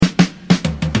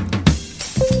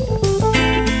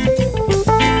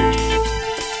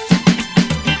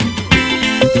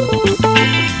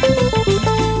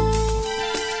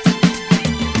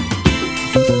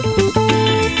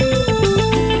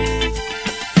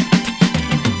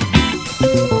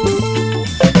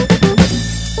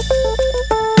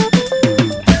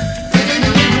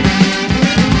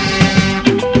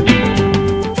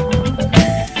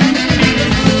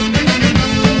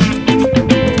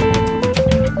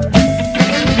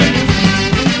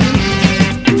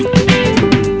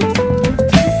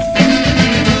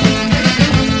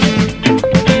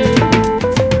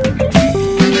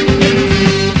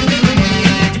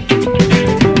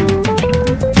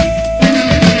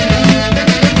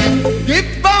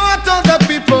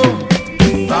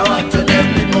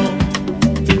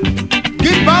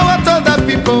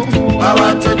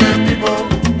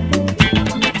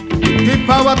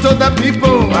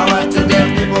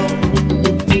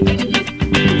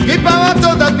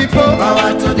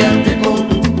Power to them people.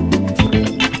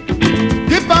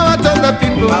 Give power to the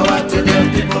people. Power to them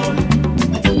people.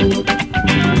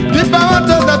 Give power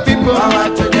to the people. Power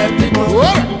to them people.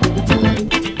 Whoa.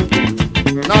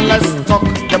 Now let's talk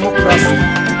democracy.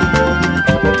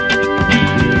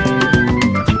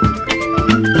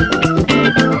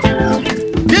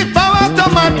 Give power to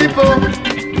my people.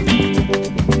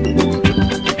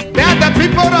 They are the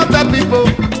people of the people.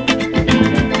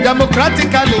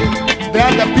 Democratically, they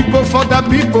are the people for the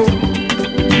people.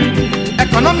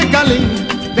 Economically,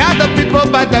 they are the people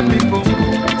by the people.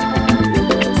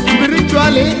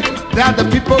 Spiritually, they are the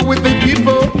people with the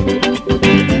people.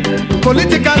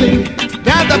 Politically,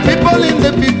 they are the people in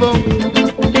the people.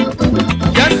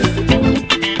 Yes,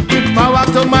 give power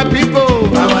to my people.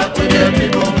 Power to them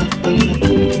people.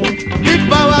 Give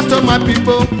power to my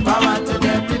people. Power to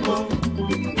them people.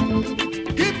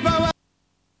 Give power.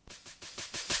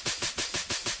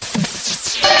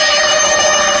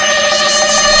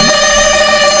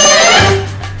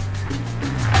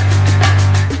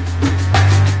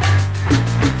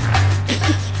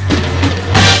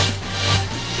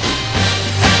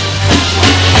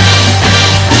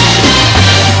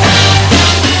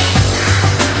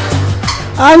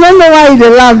 I don't know why you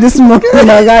laugh this morning.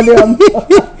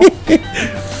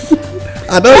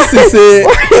 I don't see say.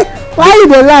 Why you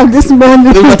laugh this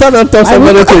morning? The matter don't talk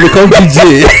somebody to become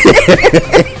DJ.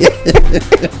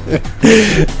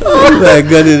 Oh my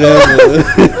God!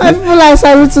 I feel like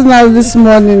saluting now this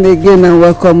morning again and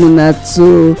welcome una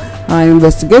to our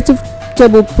investigative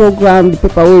table program. The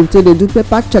paper wey we take dey do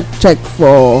paper check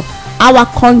for our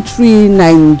country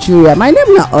Nigeria. My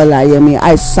name na Olayemi.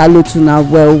 I salute una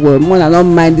well. More I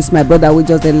don't mind this my brother wey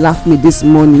just dey laugh me this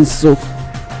morning, so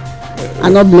I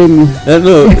no blame you.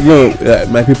 No,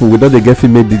 my people, we don't get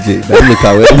female DJ. That make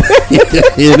our well.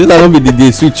 This one be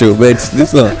DJ switch, but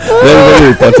this one very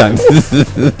important.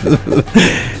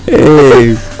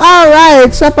 Hey. All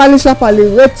right, sharply,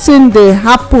 wetin dey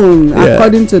happen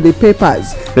according to the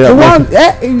papers. Yeah, the one,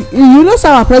 you know,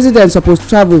 our president supposed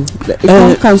travel. He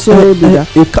can't cancel the.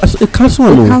 He cancel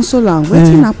am. Cancel am.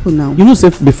 Wetin happen now? You know, say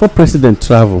before president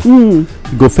travel,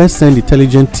 go first send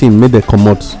intelligent team make they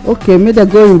comot. Okay, make they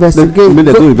go investigate. Make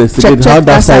they go investigate how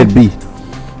that side be.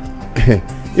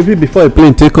 Even before a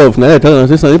plane take off, now they tell them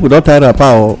say some people don't tie wrapper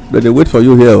or they wait for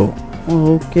you here.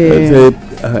 Okay.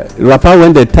 Wrapper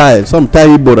when they tie, some tie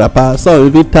Igbo wrapper, some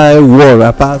even tie war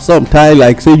wrapper, some tie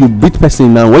like say you beat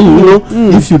person now. When you know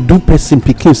if you do person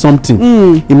picking something,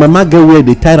 in mama get where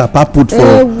they tie wrapper put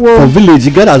for village,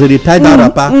 you get as they tie that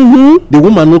wrapper. The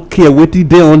woman no care wetin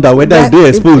dey under whether they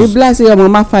exposed. It bless your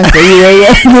mama fight for you.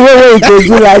 The way it dey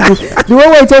do like this, the way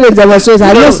it dey demonstrate.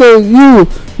 I know say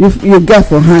you get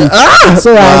for hand.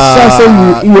 So I sure say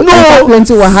you enter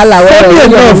plenty wahala when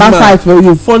your mama fight for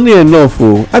you. Funny enough,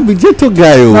 I be gentle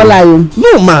guy. How are you?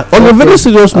 No man, on a very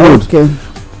serious note. Okay.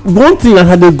 One thing I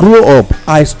had to grow up,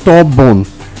 I stubborn,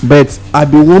 but I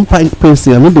be one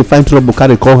person. I no dey find trouble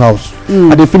carry come house.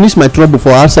 I dey finish my trouble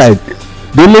for outside.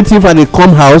 The only thing if I dey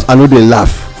come house, I no dey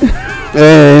laugh.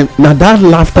 Now that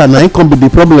laughter na come be the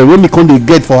problem when me come dey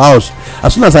get for house.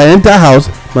 As soon as I enter house,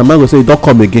 my man go say don't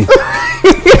come again.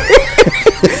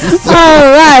 All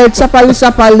right,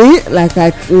 sharply, like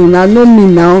I know me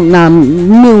now,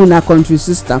 me una country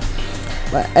sister.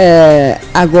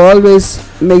 I go always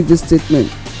make this statement.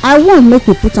 I want make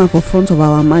we put am for front of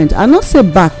our mind. I not say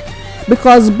back,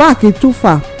 because back is too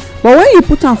far. But when you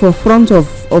put am for front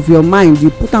of your mind, you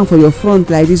put am for your front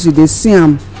like this, you dey see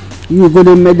am, you go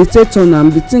dey meditate on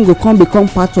am, the thing go become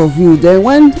part of you. Then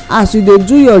when as you dey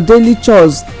do your daily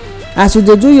chores, as you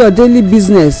dey do your daily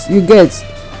business, you get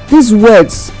these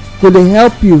words go dey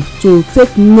help you to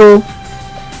take know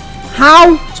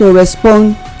how to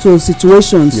respond to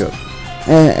situations.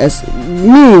 As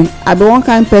me, I be one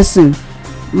kind person.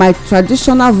 My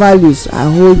traditional values, I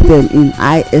hold them in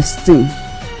high esteem,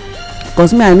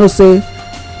 because me I know say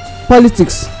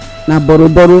politics na borrow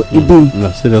e be,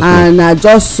 and na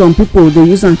just some people dey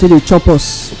use am take dey chop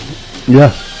us.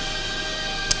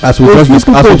 As we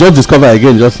just discover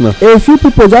again just now, a few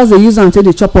people just dey use am take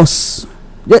dey chop us.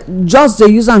 Just dey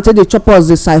use am take dey chop us,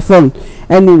 dey siphon.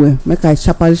 Anyway, make I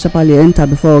sharply enter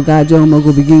before oga adeomo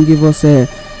go begin give us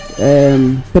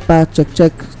paper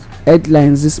check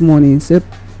headlines this morning. Say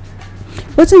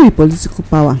wetin be political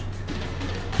power?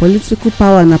 Political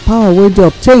power na power wey dey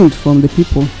obtained from the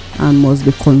people and must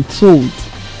be controlled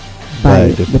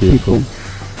by the people.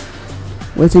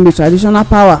 Wetin be traditional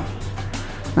power?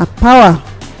 Na power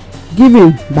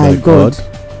given by God.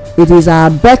 It is our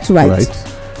birthright,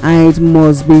 and it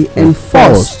must be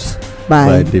enforced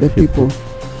by the people.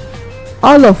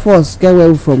 all of us get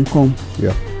where we from come.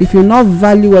 Yeah. If you not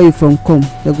value where you from come,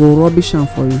 they go rubbish am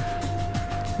for you.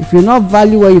 If you not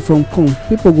value where you from come,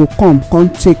 people go come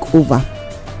take over.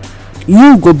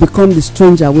 You go become the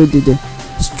stranger wey dey there.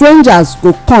 Strangers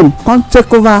go come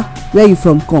take over where you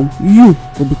from come. You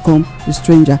go become the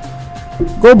stranger.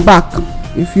 Go back.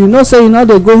 If you know say you no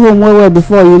dey go home well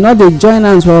before, you no dey join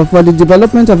hands for the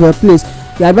development of your place,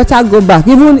 you better go back.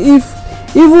 Even if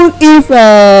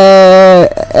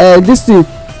this thing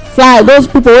fly, those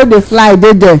people wey dey fly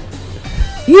dey there,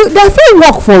 they fit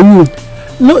work for you.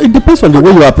 No, it depends on the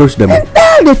way you approach them. Then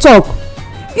they talk.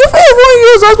 You fit even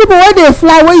use those people wey dey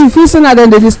fly, wey you feel say na dem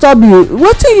dey disturb you.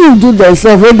 Wetin you do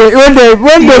themselves when they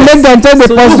make dem take dey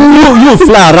pursue you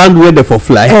fly around where they for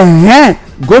fly.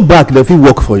 Go back, they fit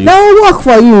work for you. They will work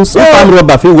for you. So if I'm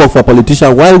robber fit work for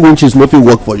politician, why winches no fit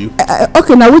work for you?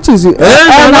 Okay, now which is it?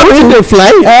 Now which they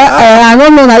fly? I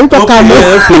don't know. Now you talk about.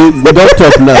 Okay, we don't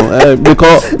talk now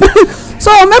because.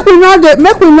 So make we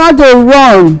not dey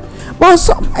run. But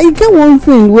I get one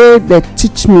thing where they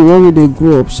teach me when we dey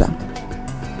grow up, sha.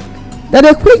 That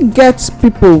they quick get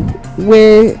people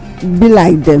wey be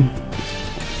like them.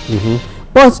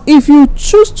 But if you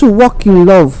choose to walk in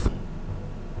love,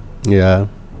 yeah,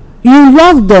 you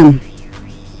love them,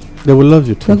 they will love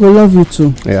you too. they will love you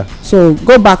too. Yeah. So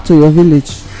go back to your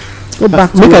village. Go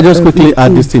back to make your I just quickly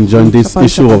add this thing, John, this Chapa,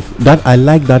 issue chapa. of that. I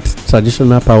like that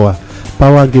traditional power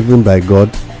given by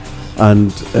God,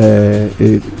 and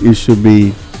it should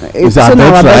be it's our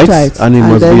birthright, and it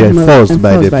must be enforced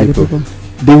by the people.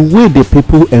 The way the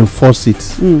people enforce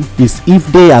it is if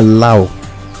they allow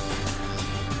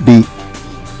the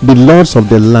lords of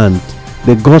the land,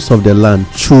 the gods of the land,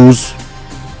 choose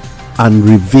and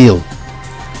reveal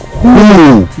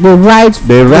who the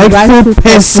rightful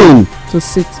person to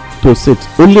sit.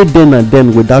 Only then and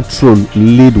then will that throne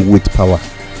lead with power.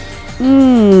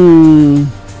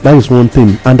 That is one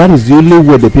thing, and that is the only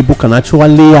way the people can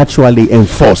actually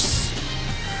enforce.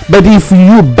 But if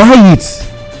you buy it,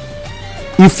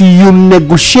 if you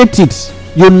negotiate it,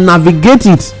 you navigate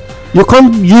it, you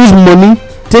can't use money,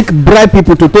 take bribe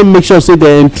people to make sure say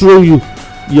they enthrone you,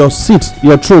 your seat,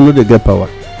 your throne, no dey get power.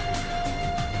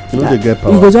 No dey get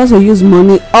power. You go just use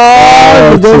money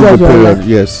all the days of your life.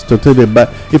 Yes, to take the buy.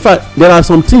 In fact, there are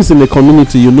some things in the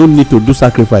community you no need to do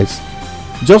sacrifice.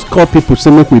 Just call people, say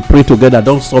make we pray together,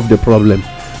 don't solve the problem.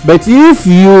 But if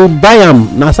you buy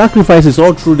am, na sacrifices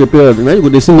all through the period, now you go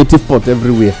dey see native pot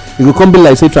everywhere. You go come be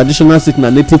like say traditional seat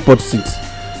na native pot seat.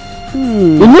 E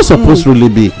no suppose really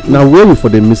be. Na where we for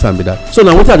dey miss am be that. So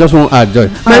na wetin I just wan add, Joy.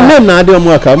 My name na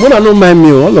Adeomuaka. Una no mind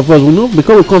me, all of us we know,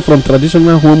 because we come from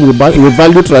traditional home, we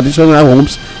value traditional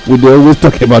homes. We dey always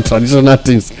talk about traditional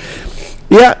things.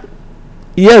 Yeah.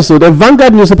 Yes, so the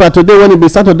Vanguard newspaper today, when it be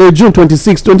Saturday, June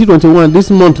 26, 2021, this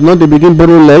month, now they begin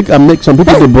borrow leg and make some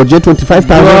people the budget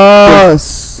 25,000.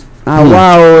 Yes.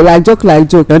 Wow, like joke. And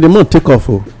the month take off.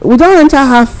 We don't enter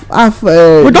half.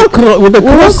 We don't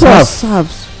cross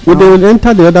half. We don't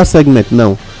enter the other segment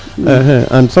now.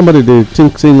 And somebody they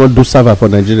think saying not do server for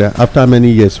Nigeria after many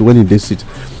years when they sit.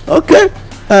 Okay.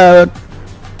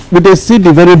 We they see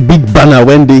the very big banner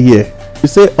when they hear. You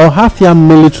say, Ohafia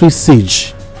military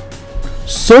siege.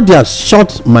 Soldiers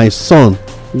shot my son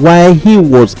while he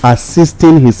was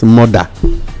assisting his mother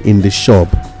in the shop.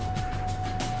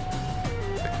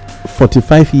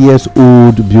 45 years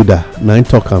old builder, 9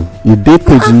 Tokam. You did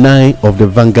page 9 of the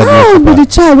Vanguard How newspaper. be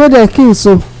the child where they kill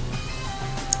so?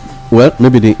 Well,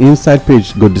 maybe the inside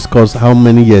page go discuss how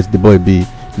many years the boy be.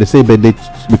 They say, but they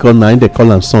because now they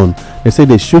call him son. They say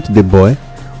they shoot the boy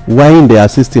while they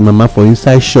assist him mama for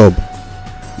inside shop.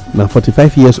 Now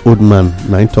 45 years old man,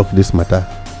 9 talk this matter.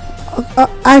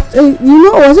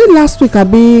 Was it last week? I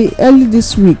be early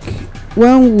this week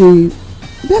when we.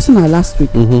 That's not last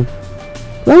week.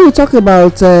 When we talk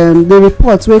about the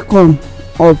reports wey come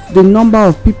of the number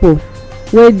of people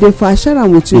where they for share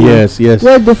am with you. Yes.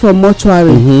 Where they for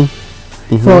mortuary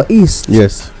for east.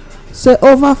 Yes. Say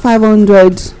over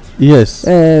 500. Yes.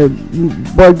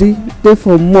 Body they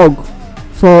for morgue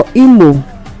for Imo,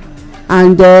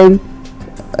 and then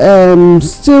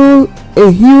still a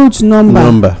huge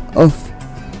number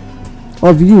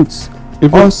of youths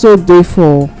also dey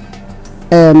for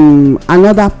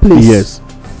another place. Yes.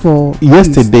 For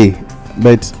yesterday east.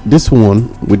 But this one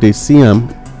we dey see am.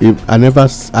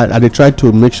 I dey try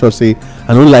to make sure say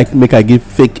I don't like make I give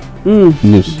fake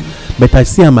news, but I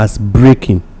see am as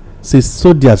breaking. Say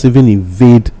soldiers even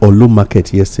invade Olu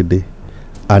market yesterday,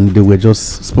 and they were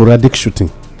just sporadic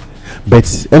shooting.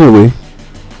 But anyway,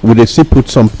 we dey still put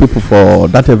some people for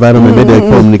that environment, make dem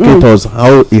communicate us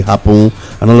how it happen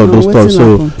and all of those stuff.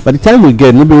 So by the time we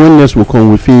get, maybe when next we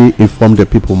come, we fit inform the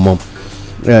people more.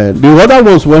 The other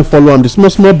ones wey follow am, the small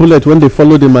small bullet when they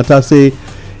follow the matter say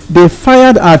they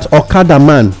fired at Okada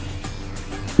man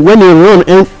when he run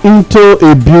into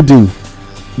a building.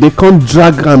 They come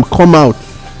drag am come out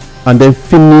and then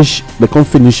they come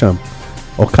finish am.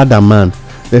 Okada man,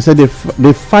 they say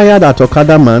they fired at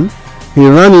Okada man. He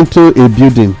ran into a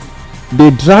building.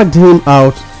 They dragged him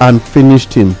out and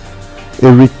finished him.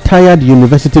 A retired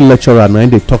university lecturer, now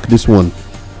they talk this one,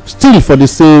 still for the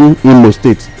same Imo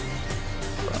State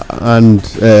and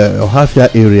Ohafia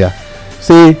area.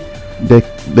 Say they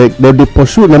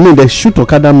pursue. I mean, they shoot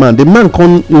Okada man. The man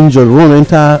come injured, run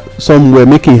enter somewhere,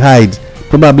 make him hide.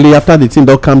 Probably after the thing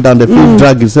don't calm down, they feel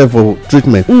drag himself for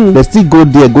treatment. They still go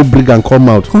there, go bring and come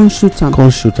out. Can't shoot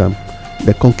him.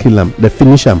 They can't kill him. They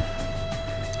finish him.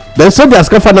 Then soldiers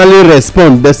can finally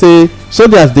respond. They say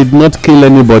soldiers did not kill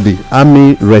anybody.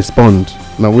 Army respond.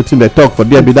 Now waiting they talk for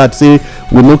there be that say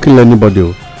we no kill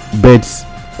anybody. But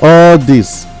all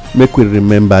this make we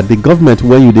remember the government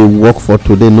when you dey work for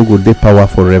today no go dey power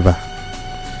forever.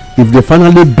 If they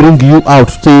finally bring you out,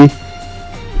 say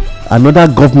another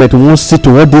government won't see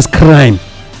to what this crime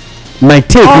might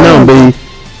take now be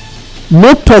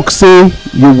no talk say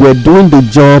you were doing the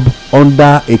job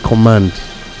under a command.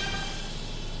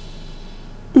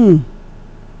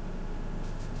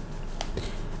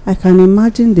 I can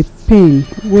imagine the pain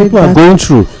people are going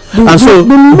through, and so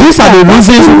these are the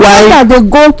reasons why they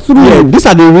go through. Yeah, these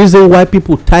are the reasons why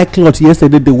people tie cloth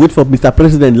yesterday. They wait for Mr.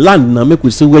 President land now. Make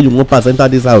we see where you want pass enter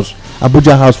this house,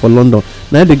 Abuja house for London.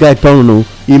 Now the guy turn no,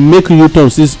 he make you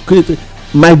turn.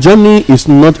 My journey is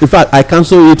not. In fact, I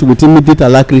cancel it with immediate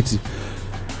alacrity.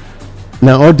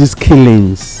 Now all these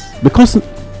killings because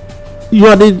you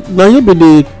are the now you be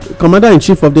the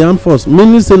commander-in-chief of the armed force,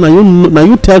 meaning say now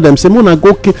you tell them say mona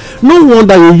go kill. No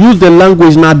wonder you use the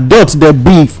language na dot the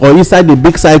beef or inside the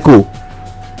big cycle,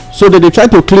 so that they try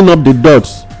to clean up the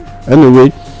dots.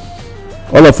 Anyway,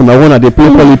 all of una wanna dey play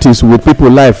politics with people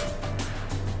life.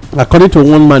 According to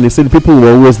one man, he said people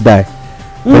will always die.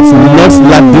 It's not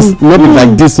like this, not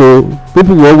like this. So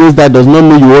people will always die does not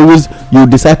mean you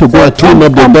decide to go and clean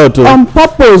up the dot on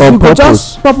purpose. You could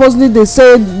just purposely they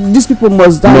say these people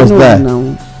must die.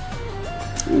 Now.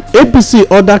 APC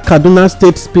order Kaduna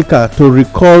State Speaker to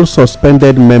recall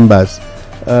suspended members.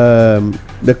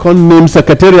 They call name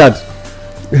secretariat.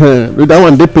 With that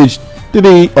one, they page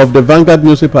 3 of the Vanguard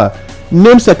newspaper.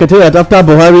 Name secretariat after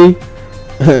Buhari.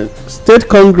 State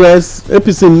Congress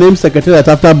APC name secretariat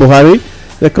after Buhari.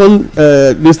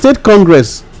 The State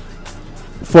Congress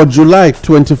for July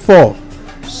 24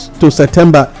 to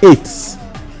September 8th.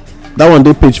 That one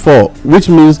they page 4, which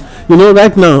means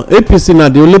right now APC now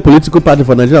the only political party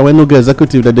for Nigeria when no get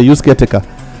executive that they use caretaker.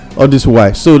 All this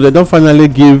why. So they don't finally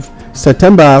give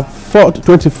September 4th,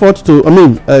 24th to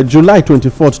July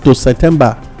 24th to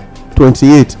September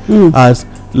 28th as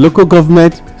local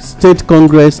government, state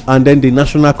congress, and then the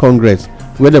national congress.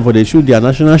 Wherever they choose their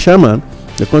national chairman,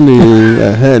 they come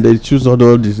they choose all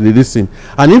this thing.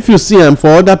 And if you see them for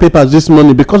other papers this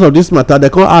morning, because of this matter, they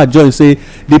come join say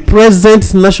the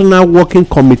present national working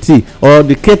committee or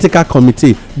the caretaker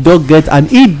committee don't get an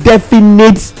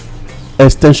indefinite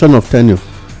extension of tenure.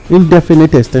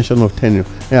 Indefinite extension of tenure.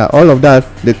 Yeah, all of that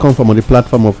they come from on the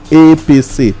platform of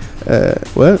APC.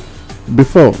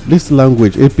 Before this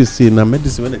language APC now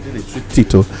medicine when they did treat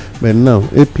Tito, but now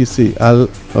APC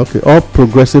all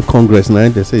progressive congress now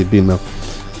they say it be now.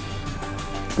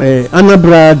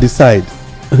 Anambra decide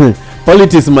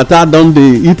politics matter don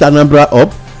dey eat Anambra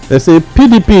up. They say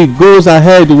PDP goes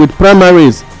ahead with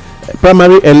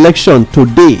primary election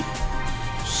today.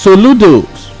 Soludo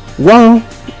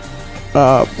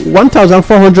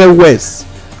 1,400 West.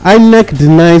 INEC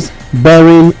denies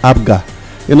burying Abga.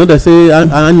 They say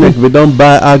INEC we don't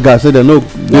buy Abga, say they no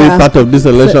dey part of this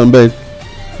election, but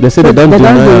they say they don't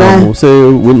deny. Say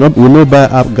we no buy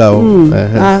Abga.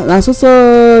 That's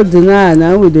also deny.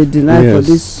 Now we dey deny for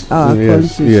this our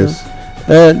country. Yes.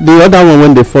 The other one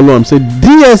when they follow them say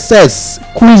DSS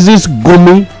quizzes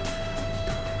Gumi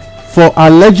for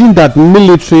alleging that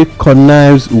military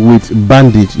connives with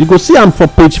bandits. You go see am for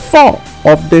page 4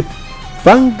 of the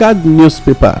Vanguard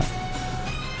newspaper.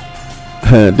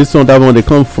 This one, that one, they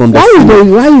come from the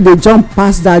why you dey jump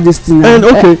past that this thing now?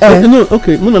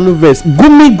 Okay, no verse.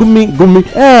 Gumi.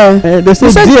 They say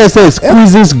DSS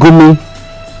squeezes Gumi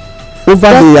over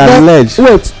the alleged.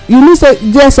 Wait, you mean say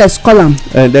DSS call am?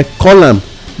 They call am.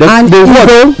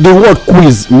 The word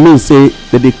quiz means say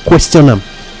that they question am.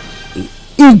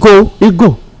 Ego.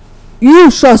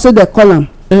 You sure say they call am?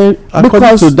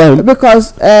 According to them,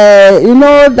 because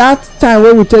that time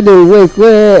when we tell the wake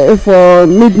for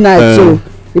midnight, so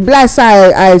e be like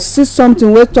say I see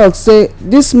something wey talk say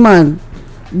this man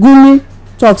Gumi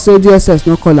talk say DSS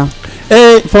no call am.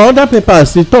 For other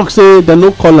papers e talk say dem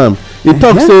no call am. E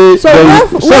talk say So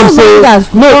some say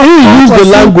no, he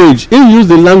use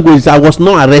the language I was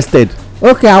not arrested.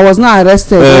 Okay, I was not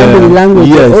arrested. The language.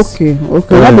 Yes. Okay.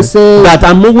 Let me say that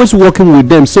I'm always working with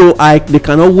them, so they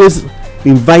can always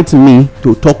invite me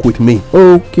to talk with me.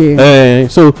 Okay.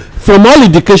 So from all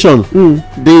indication,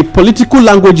 the political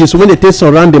languages when they take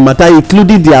surround the matter,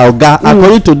 including their oga,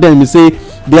 according to them, say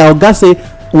their oga say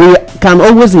we can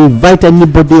always invite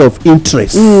anybody of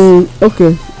interest.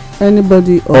 Okay.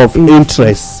 Anybody of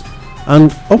interest,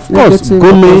 and of course,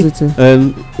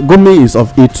 Gumi is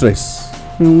of interest.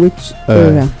 In which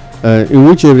area? In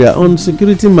which area? On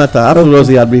security matter. After all,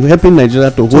 he had been helping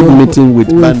Nigeria to hold meeting with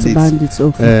bandits.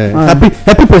 Okay.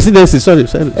 Happy presidency. Sorry,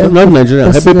 not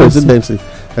Nigeria. Happy presidency.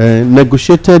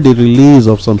 Negotiated the release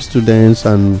of some students,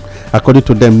 and according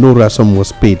to them, no ransom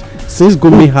was paid. Since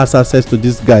Gumi has access to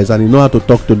these guys and he know how to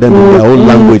talk to them in their own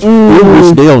language, in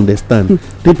which they understand,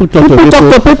 people talk to people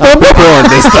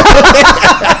understand.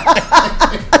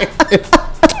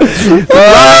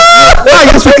 Why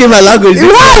are you speaking my language?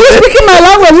 Why are you speaking my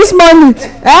language this morning?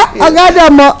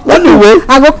 Anyway,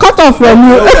 I go cut off from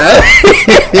you.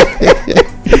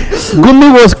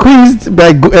 Gumi was squeezed by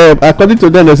according to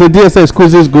them, they say DSS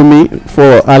squeezes Gumi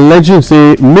for alleging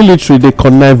say military they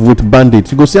connive with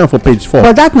bandits. You go see am for page 4.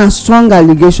 But that na strong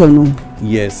allegation, no.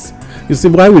 Yes. You see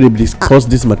why we discuss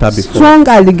this matter before? Strong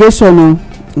allegation, no.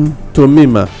 To me,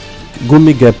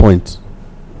 Gumi get point,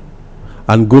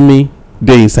 and Gumi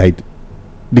dey inside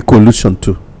the collusion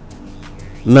too.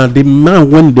 Now the man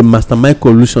when the mastermind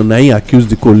collusion, na he accuse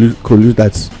the collusion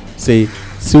that say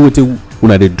see wetin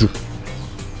una dey do.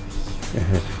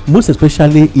 Most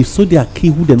especially if so they are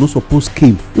kill who they no suppose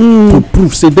kill to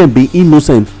prove say them be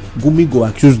innocent, Gumi go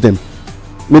accuse them.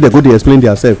 Make they go dey explain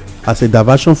themselves as a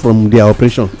diversion from their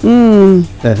operation.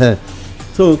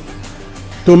 So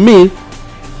to me,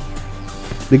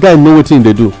 the guy know wetin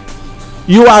they do.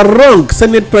 You are wrong.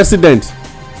 Senate President,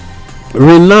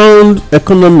 renowned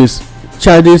economist,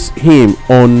 charges him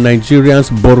on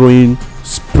Nigerians borrowing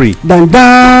spree.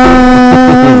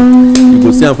 You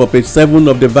go see am for page 7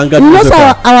 of the Vanguard newspaper. You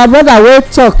know, our brother wey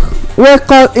talk, wey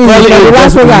call in for the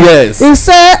last program. Yes. He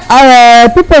say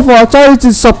people for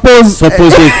authority suppose it.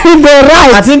 They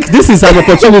right. I think this is an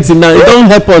opportunity now. It don't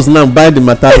help us now buy the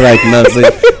matter right now. Say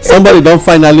somebody don't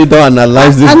finally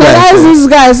analyze this guy. Analyze this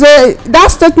guy. Say that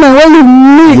statement when you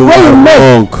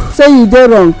make, say you dey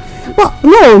wrong. But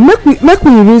no, make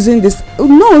we reason this.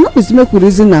 No, not make we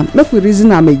reason am. Make we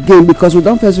reason am again because we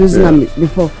don first reason am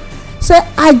before. Say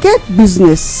I get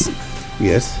business.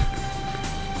 Yes.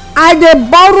 I dey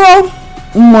borrow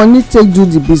money take do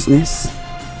the business.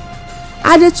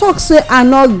 I dey talk say I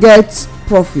no get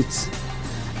profit.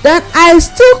 Then I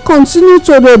still continue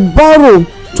to dey borrow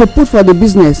to put for the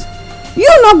business. You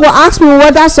no go ask me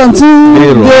whether something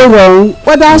dey wrong,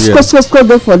 whether sco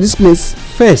dey for this place.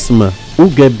 First, who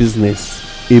get business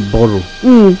e borrow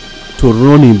to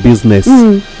run in business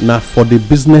na for the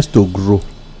business to grow.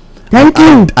 Thank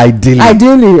you.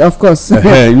 Ideally, of course.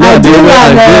 Ideally,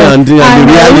 and the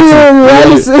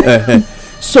reality.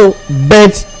 So,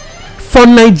 but for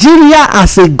Nigeria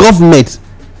as a government,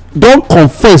 don't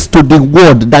confess to the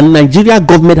world that Nigeria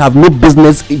government have no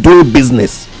business doing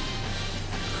business.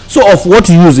 So, of what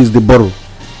use is the borrow?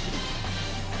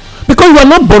 Because we are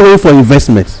not borrowing for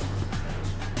investment.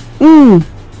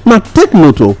 Now, take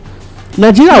note.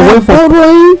 Nigeria went for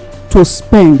borrowing to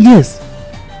spend. Yes.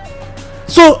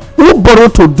 So who borrow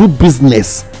to do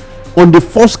business? On the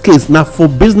first case, now for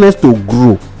business to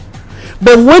grow.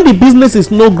 But when the business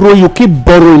is not growing, you keep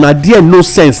borrowing. Now there no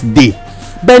sense dey.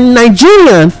 But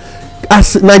Nigerian,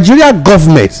 as Nigeria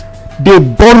government, they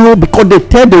borrow because they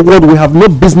tell the world we have no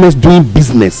business doing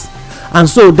business, and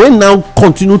so they now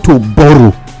continue to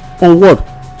borrow. On what?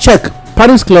 Check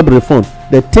Paris Club reform.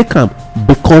 They take them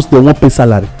because they want pay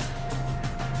salary.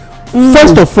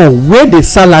 First of all, where the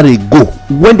salary go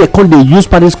when they come they use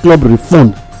Paris Club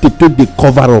refund to take the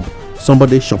cover up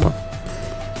somebody shop.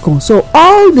 So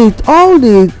all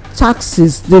the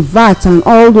taxes, the VAT and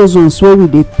all those ones where we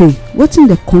dey pay, wetin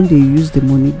dey come dey use the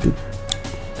money do?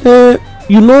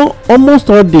 You know, almost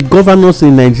all the governors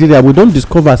in Nigeria, we don't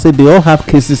discover say they all have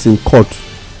cases in court,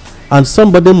 and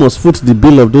somebody must foot the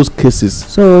bill of those cases.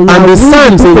 So and the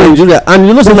signs in Nigeria, and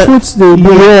you know, so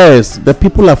yes, the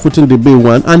people are footing the bill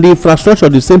one, and the infrastructure,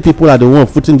 the same people are the one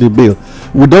footing the bill.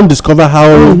 We don't discover how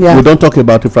we don't talk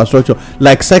about infrastructure.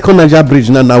 Like Second Niger Bridge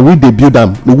now we they build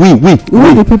them. We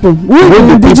the people,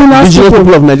 the indigenous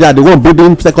people of Nigeria, they want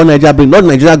building Second Niger Bridge, not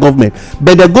Nigeria government.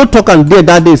 But they go talk and there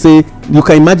that day say, you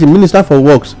can imagine Minister for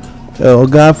Works,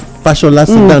 Oga Fashola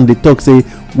sit down dey talk say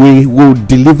we will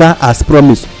deliver as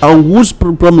promised, and whose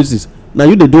promises na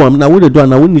you dey do am, na we dey do am,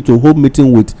 na we need to hold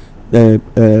meeting with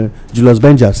Julius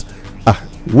Benjas.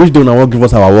 Which day una wan give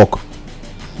us our work,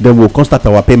 then we will come start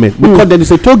our payment, because there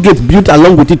is a toll gate built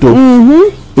along with it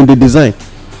in the design.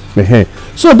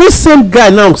 So this same guy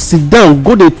now sit down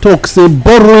go dey talk say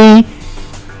borrowing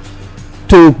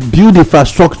to build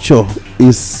infrastructure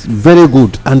is very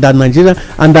good, and that Nigeria,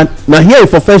 and that now here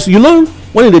for first, you know,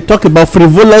 when they talk about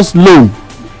frivolous loan,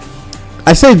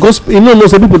 I say it goes, you know,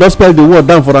 some people don't spell the word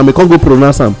down for them, they can't go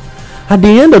pronounce them. At the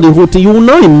end of the whole thing, you will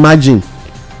now imagine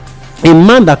a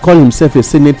man that call himself a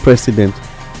Senate president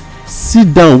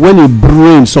sit down when a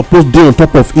brain supposed to be on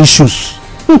top of issues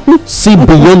see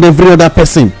beyond every other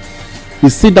person. He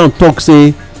sit down talk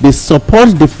say they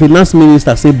support the finance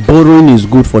minister, say borrowing is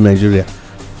good for Nigeria,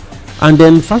 and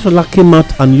then Fashola came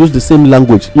out and used the same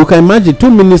language. You can imagine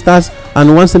 2 ministers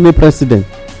and 1 Senate president.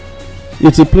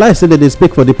 It implies say that they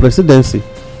speak for the presidency.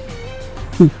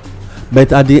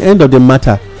 But at the end of the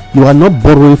matter, you are not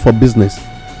borrowing for business.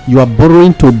 You are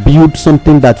borrowing to build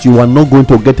something that you are not going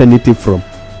to get anything from.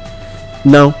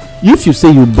 Now, if you say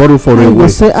you borrow for a way,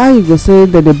 how you go say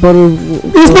that they borrow?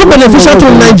 It's not beneficial to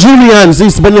Nigerians.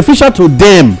 It's beneficial to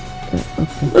them.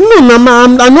 Okay.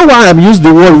 No, I know why I've used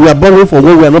the word we are borrowing for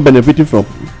what we are not benefiting from.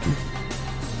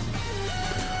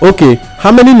 Okay,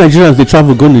 how many Nigerians they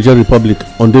travel go Niger Republic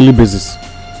on daily basis?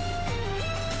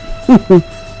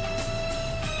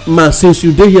 Man, since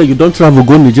you dey here, you don't travel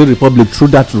go Niger Republic through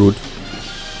that road.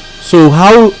 So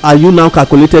how are you now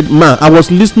calculated? Man, I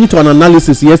was listening to an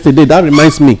analysis yesterday that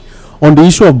reminds me on the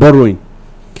issue of borrowing.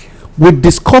 We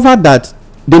discovered that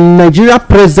the Nigeria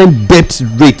present debt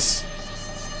rate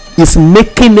is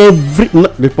making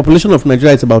the population of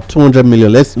Nigeria is about 200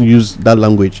 million. Let's use that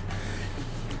language.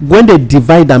 When they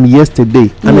divide them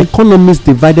yesterday, an economist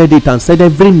divided it and said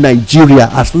every Nigeria,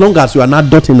 as long as you are not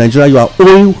adult in Nigeria, you are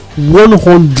owing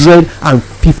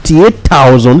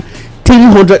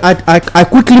 158,300. I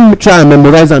quickly try and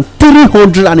memorize, and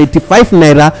 385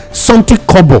 naira something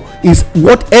kobo is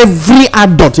what every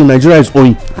adult in Nigeria is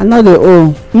owing. I know they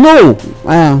owe. No.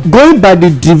 Wow. Going by the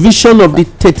division of the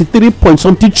 33 point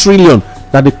something trillion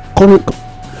that the current,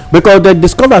 because they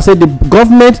discover say the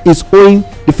government is owing,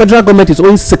 the federal government is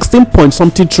owing 16 point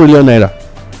something trillion naira,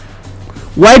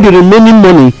 while the remaining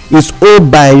money is owed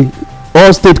by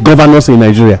all state governors in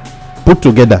Nigeria put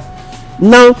together.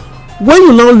 Now when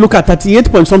you now look at 38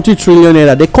 point something trillion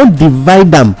naira, they can't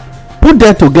divide them, put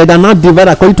them together, now divide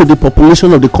according to the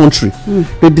population of the country.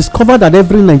 They discover that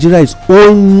every Nigeria is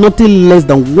owing nothing less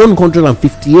than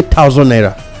 158,000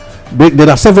 naira. There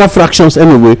are several fractions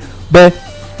anyway, but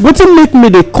wetin make me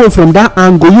dey come from that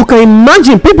angle? You can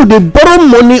imagine people dey borrow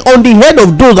money on the head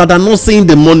of those that are not seeing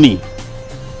the money.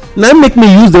 Now make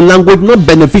me use the language not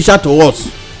beneficial to us.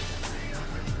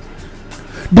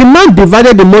 The man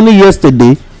divided the money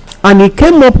yesterday, and he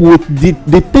came up with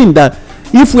the thing that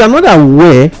if we are not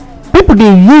aware, people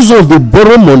dey use us dey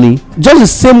borrow money just the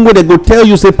same way they go tell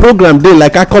you say program dey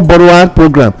like Akko borrower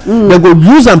program. They go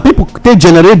use am, people take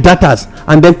generate data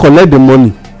and then collect the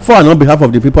money for and on behalf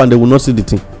of the people, and they will not see the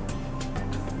thing.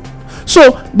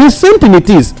 So the same thing it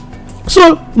is.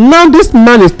 So now this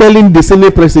man is telling the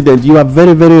Senate president, you are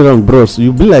very very wrong, bros.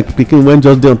 You be like picking when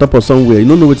just there on top of somewhere, you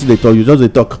don't know what they talk, you just they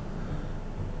talk.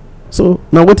 So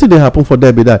now what did they happen for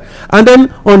there be that? And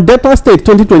then on Delta State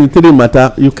 2023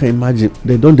 matter, you can imagine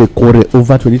they don't they quarrel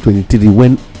over 2023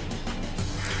 when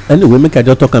anyway make I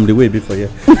just talk them the way before here.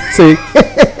 Say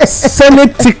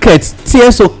Senate tickets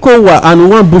TS Okowa and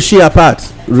one Bushi apart.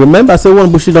 Remember say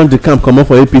one Bushi don't decamp come up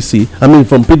for APC, I mean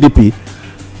from PDP.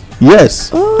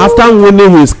 Yes. After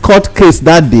winning his court case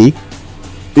that day,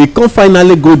 he can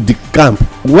finally go decamp.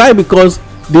 Why? Because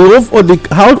who is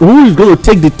going to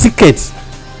take the tickets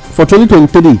for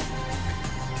 2023?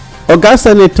 Oga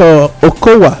Senator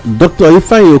Okowa, Dr.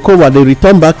 Ifeanyi Okowa, they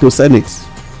return back to Senate,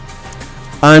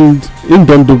 and him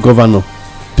don't do governor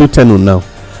 210 now.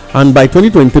 And by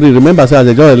 2023, remember, say as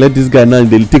I just let this guy now,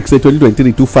 they take say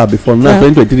 2023 too far before now.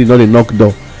 2023 not a knock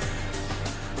door.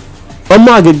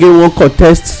 Omo Agege won't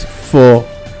contest for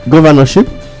governorship.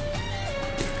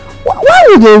 Why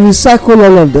would they recycle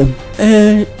all of them?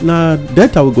 Now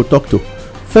that I will go talk to.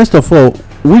 First of all,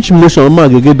 which motion Omo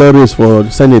Agege don raise for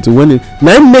Senate when it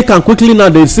now make am quickly now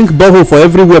they sink borehole for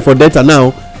everywhere for data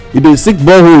now. If they sink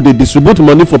borehole, they distribute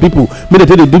money for people. Make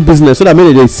they do business so that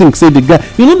maybe they sink. Say the guy,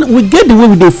 you know, we get the way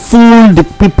we dey fool the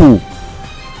people.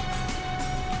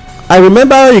 I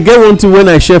remember you get one thing when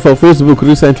I share for Facebook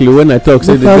recently when I talk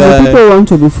say because the guy people want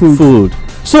to be fooled.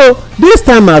 So this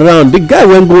time around, the guy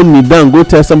went go kneel down, go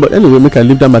tell somebody. Anyway, make I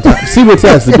leave that matter. See what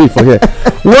else to be for here.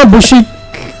 One Bushi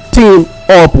team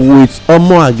up with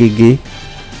Omo Agege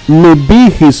may be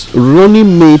his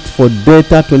running mate for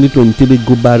Delta 2023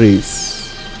 Guba race.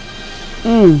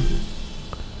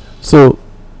 So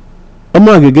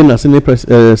Omo Agege na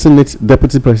Senate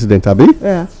Deputy President, abi?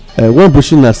 Yeah. One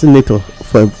Bushi na senator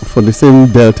for the same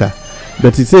Delta.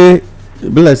 But he say,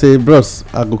 be like say, bros,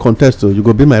 I go contest, you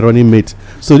go be my running mate.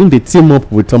 So then they team up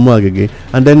with Omo Agege,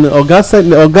 and then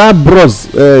Oga Bros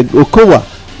Okowa,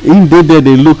 in there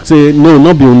they look say, no,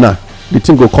 not be una. The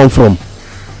thing go come from.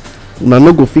 Una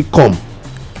no go fit come.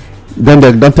 Then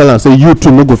they don't tell am say you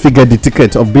too no go fit get the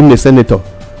ticket of being a senator.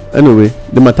 Anyway,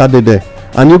 the matter dey there,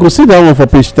 and you go see that one for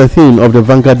page 13 of the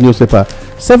Vanguard newspaper.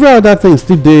 Several other things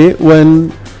today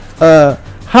when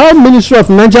how Ministry of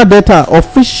Niger Delta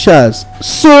officials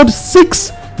sold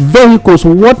 6 vehicles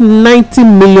worth 90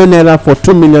 million naira for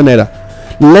 2 million naira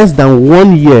less than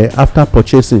 1 year after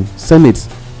purchasing. Senate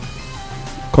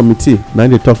committee now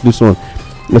they talk this one.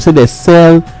 They say they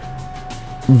sell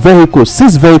vehicles,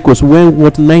 6 vehicles when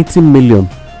worth 90 million.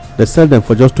 They sell them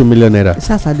for just 2 million naira.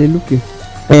 That's how they looking.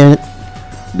 And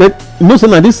you know,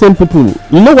 so these same people,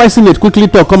 you know why Senate quickly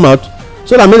come out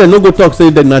so that make them no go talk say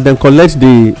that now them collect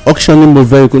the auctioning of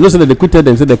vehicle. No, so that they quitted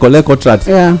them say they collect contract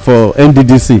for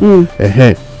NDDC.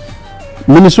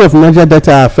 Ministry of Niger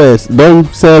Delta Affairs don't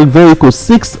sell vehicles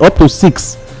up to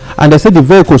 6, and they say the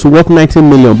vehicles worth 19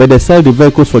 million, but they sell the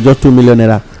vehicles for just 2 million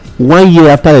naira 1 year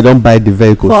after they don't buy the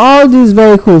vehicles. For all these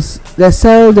vehicles, they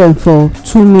sell them for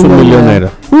 2 million naira.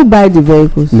 Who buy the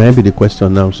vehicles? Maybe the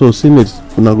question now. So Senate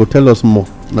now go tell us more.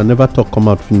 I never talk come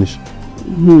out finish.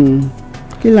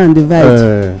 Kill and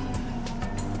divide.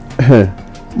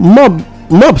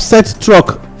 Mob set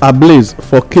truck ablaze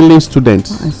for killing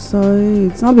students. I saw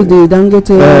it. It's not be the Dangote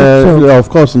truck. Yeah, of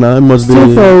course now it must be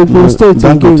for Ogun State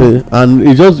Dangote. And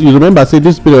it just, you remember say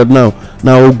this period now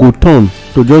Ogun turn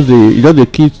to just the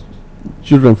key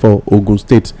children for Ogun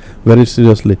State very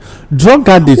seriously. Drug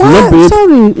addicts.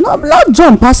 Not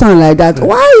jump pass am like that.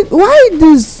 Why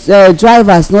these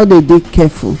drivers not dey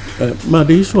careful? Man,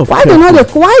 the issue of why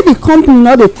the company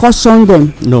not dey caution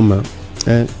them? No, man.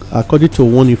 According to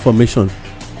one information,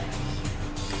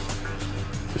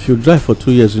 if you drive for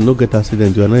 2 years you no get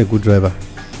accident, you are not a good driver.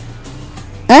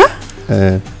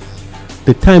 The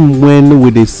time when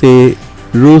we dey say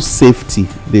road safety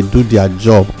they do their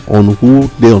job on who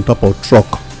they on top of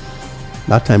truck,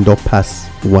 that time don't pass.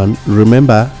 One,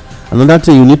 remember another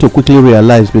thing you need to quickly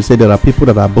realize, we say there are people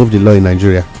that are above the law in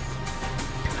Nigeria,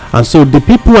 and so the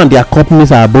people and their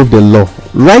companies are above the law.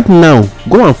 Right now,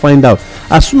 go and find out.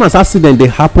 As soon as accident they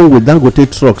happen with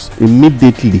Dangote trucks,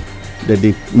 immediately that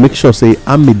they make sure say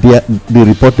army they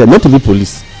report them, not to be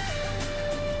police.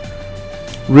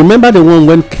 Remember the one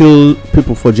when kill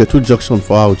people for Jetu Junction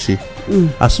for Auchi?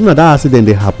 As soon as that accident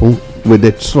they happen with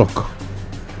the truck,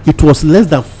 it was less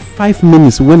than 5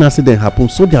 minutes when accident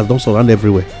happened. Soldiers don't surround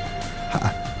everywhere.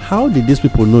 How did these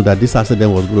people know that this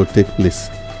accident was going to take place?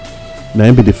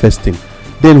 Now be the first thing.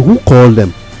 Then who called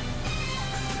them?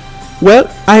 Well,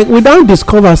 we don't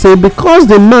discover say because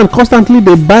the man constantly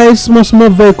they buy small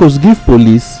vehicles give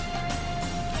police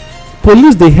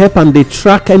they help and they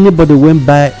track anybody when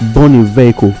buy burning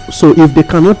vehicle. So if they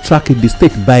cannot track it, the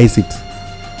state buys it.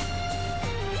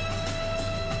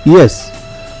 Yes,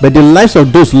 but the lives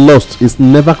of those lost is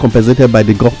never compensated by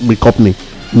the company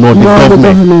nor the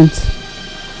government.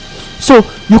 So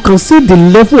you can see the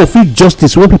level of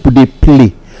injustice when people they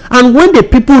play, and when the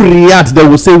people react, they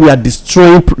will say we are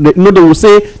destroying. They will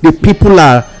say the people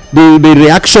are the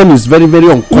reaction is very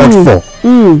uncalled for.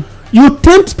 You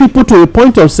tempt people to a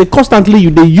point of say constantly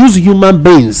they use human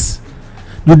beings.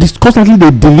 Constantly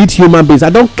they delete human beings. I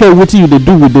don't care what they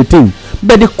do with the thing,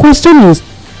 but the question is,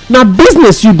 now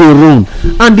business you they run,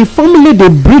 and the family they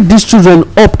breed these children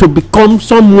up to become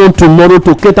someone tomorrow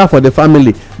to cater for the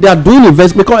family. They are doing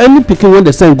investment because any picking when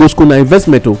they send go school na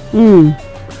investment.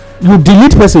 You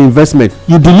delete person investment,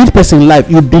 you delete person life,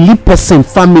 you delete person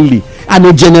family and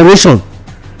a generation.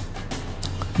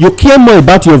 You care more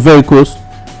about your vehicles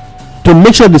to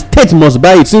make sure the state must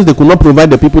buy it since they could not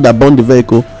provide the people that bought the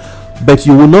vehicle, but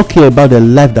you will not care about the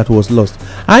life that was lost.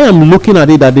 I am looking at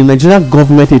it that the Nigerian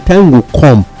government, a time will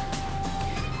come.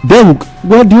 Then,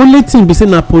 well, the only thing be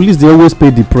saying that police they always pay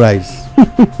the price.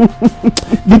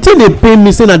 The thing they pay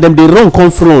me saying that them they run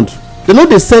confront. They know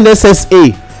they send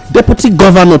SSA, deputy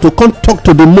governor, to come talk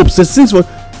to the mobs. Since they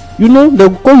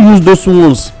go use those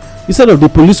ones instead of the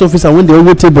police officer when they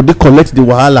always table they collect the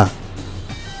wahala.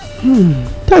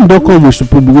 Time don't come.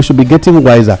 We should be getting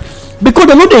wiser because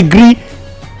they don't agree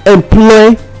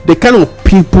employ the kind of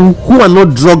people who are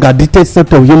not drug addicted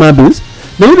set of human beings.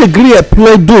 they no dey gree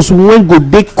employ those wey go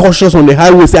dey cautious on the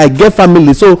highway. Say I get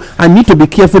family, so I need to be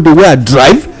careful the way I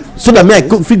drive, so that I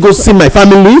fit go see my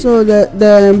family. So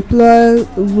they employ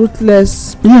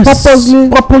ruthless, Yes,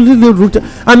 purposely ruthless.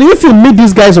 And if you meet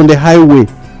these guys on the highway,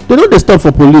 they no dey stop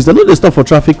for police, they no dey stop for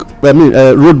traffic,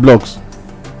 roadblocks.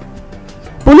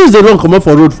 Police dey run comot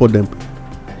for road for them,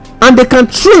 and they can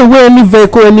throw away any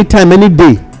vehicle anytime, any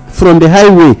day from the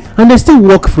highway, and they still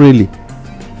walk freely,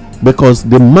 because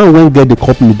the man wey get the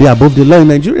company dey above the law in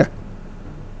Nigeria.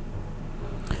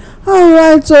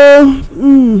 Alright, so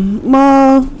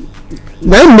more.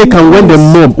 Na make am when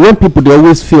dem mob, when people dey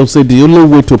always feel say the only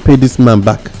way to pay this man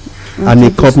back and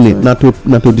a company na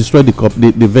to destroy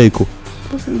the vehicle.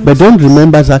 But don't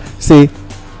remember that, say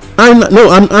I'm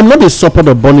not a support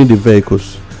of burning the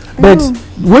vehicles, but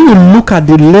when you look at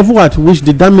the level at which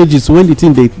the damages when the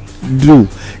thing they do,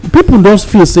 people just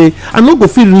feel say I no go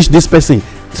fit reach this person.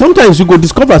 Sometimes you go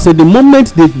discover say the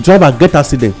moment the driver get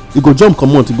accident, you go jump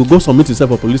comot, you go submit yourself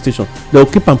for police station. They will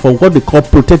keep am for what they call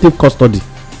protective custody.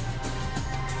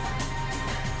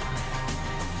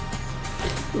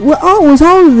 With all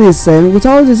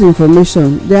this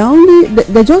information,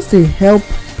 they just dey help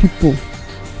people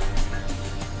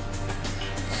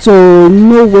to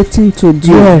know wetin to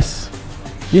do.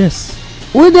 Yes.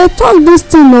 We dey talk this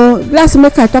thing let's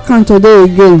make I talk am today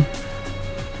again.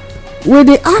 With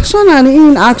the action and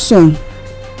inaction,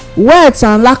 words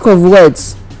and lack of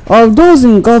words of those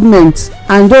in government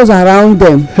and those around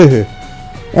them,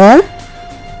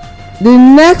 the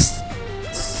next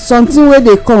something wey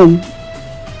dey come,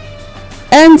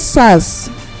 EndSARS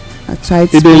na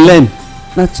child's play.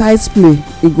 Na child's play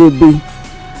e go be.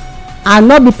 I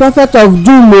no be prophet of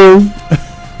doom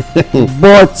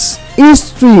but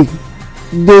history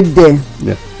dey there.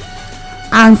 Yeah.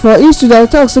 And for history dem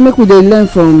talk say make we dey learn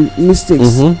from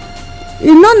mistakes. E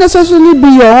no necessarily be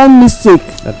your own mistake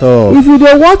at all. If you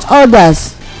dey watch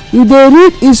others, you dey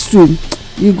read history,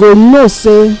 you go know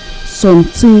say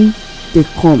something dey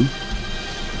come.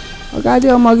 Okay,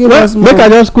 make I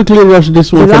just quickly rush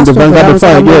this one from the Vanguard before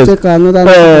I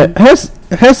guess.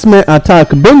 Herdsmen attack.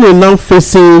 Benue now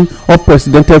facing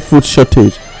unprecedented food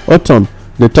shortage. Autumn,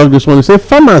 they talk this one. They say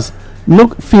farmers no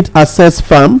fit access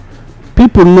farm.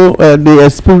 People know they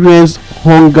experience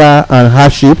hunger and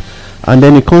hardship, and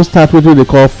then it can start with what they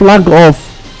call flag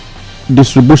off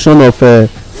distribution of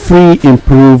free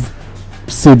improved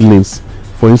seedlings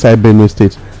for inside Benue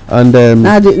State. And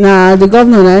the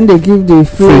governor and they give the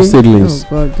free seedlings.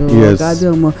 Oh God, yes.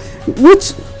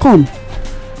 Which come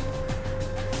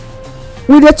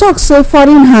we dey talk say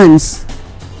foreign hands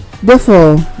dey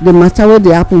for the matter wey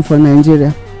dey happen for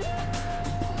Nigeria.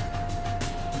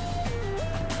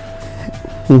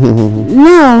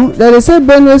 Now dem dey say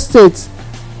Benue State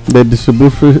they distribute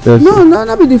free.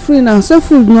 No be the free now. So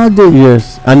food no dey.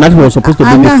 Yes, and that was supposed to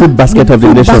be the food basket of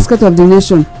the nation. Basket of the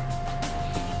nation.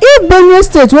 If Benue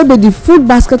State wey be the food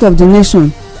basket of the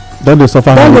nation don dey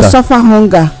suffer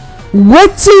hunger,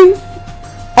 wetin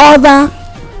other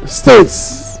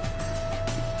states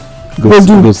go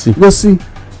see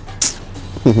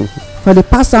for the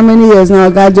past how many years now?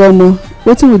 Ogajomo,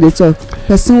 wetin we dey talk?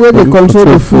 Person wey dey control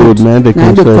the food na dey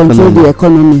control the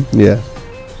economy. Yeah.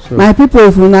 My people,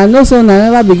 if una know say una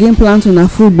never begin plant una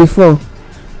food before,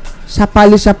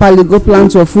 sharparly go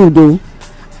plant your food o.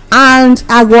 And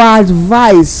I go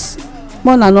advise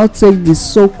make una not take the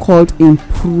so-called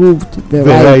improved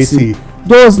variety.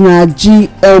 Those na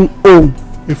GMO.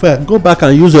 If I go back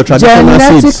and use your traditional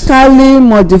seeds, genetically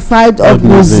modified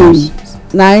organisms,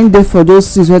 na im dey for those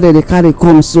seeds wey dem dey carry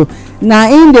come, so na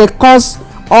im dey cause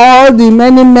all the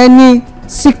many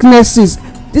sicknesses.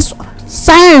 This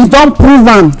science don prove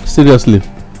am. Seriously,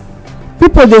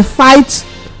 people dey fight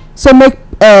say make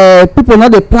people no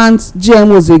dey plant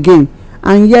GMOs again,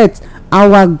 and yet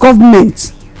our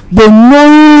government dey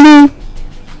knowingly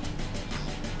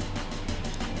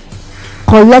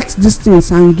collect these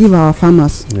things and give our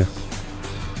farmers.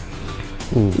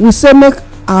 We say make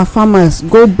our farmers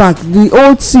go back the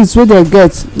old seeds wey dem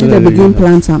get, make dem begin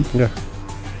plant am,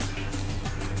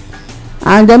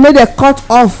 and dem make dem cut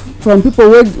off from people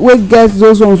wey get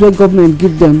those ones wey government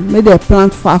give them. Make dem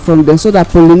plant far from them so that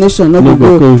pollination no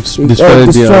go destroy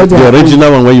the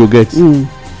original one wey you get.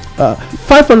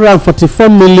 544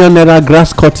 million naira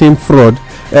grass cutting fraud.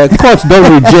 Court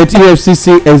don reject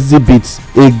EFCC exhibits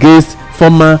against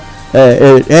former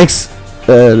ex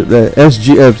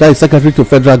SGF, that is Secretary to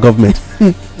Federal Government.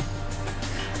 I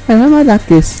remember that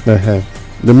case.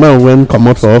 The man went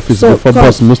comot for office before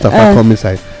boss Mustapha come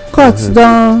inside. Courts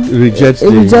don reject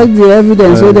the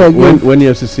evidence wey dem give when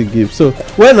EFCC give. So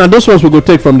well, na those ones we go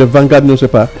take from the Vanguard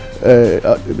newspaper.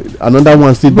 another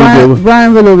one still dey there.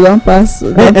 brown envelope don pass.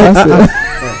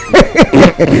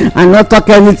 I no talk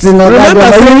anything about that.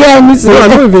 But you hear me say. No, I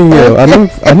no even hear.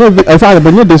 I no even. In fact, I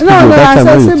been no dey studio that time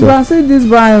when you talk. Say this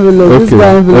brown envelope. This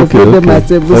brown envelope wey dey my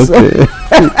table.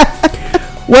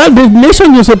 Well, the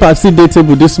Nation newspaper still dey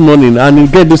table this morning, and you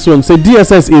get this one. Say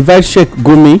DSS invite Sheikh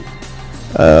Gumi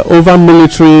over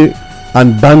military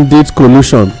and bandit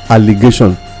collusion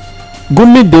allegation.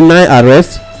 Gumi deny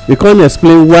arrest. He can't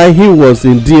explain why he was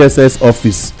in DSS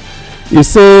office. He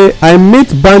say, I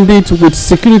meet bandit with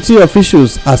security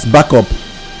officials as backup.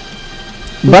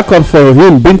 Backup for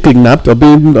him being kidnapped or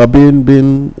being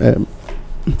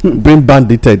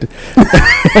bandited.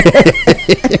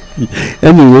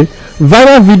 Anyway,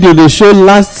 viral video they show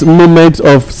last moment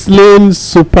of slain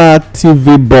Super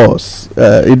TV boss.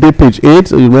 It dey page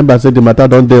 8. You remember I said the matter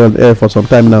don't dey on air for some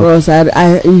time now. Because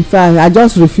I in fact I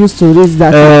just refuse to read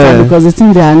that because the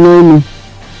thing they annoy me.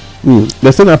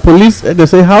 They say police. They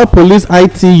say how police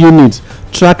IT unit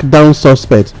track down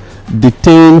suspect,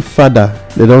 detain father.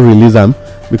 They don't release them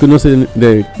because no say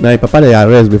now papa they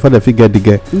arrest before they fit get the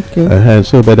girl. Okay.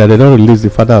 So better they don't release the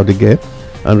father of the girl.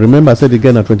 And remember, I said the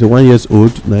girl at 21 years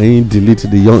old. Now he delete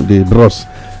the bros.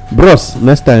 Bros,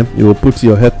 next time you will put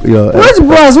your head. Which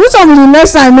bros? Which one will the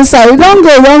next time, Mister? You don't go.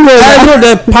 I know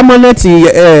the permanent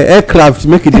aircraft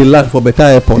make it land for better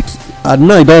airport. And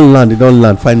now it don't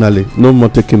land finally. No more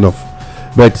taking off.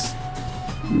 But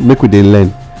make we they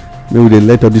learn. Maybe they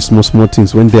let all these small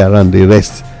things when they around they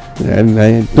rest. And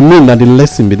to me, now the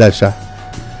lesson be that sha.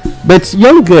 But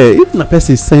young girl, if na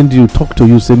person send you, talk to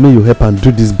you, say may you help and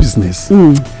do this business,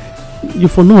 you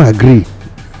for no agree.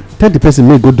 Tell the person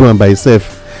may go do am by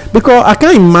himself. Because I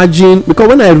can't imagine, because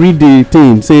when I read the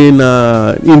thing saying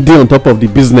India on top of the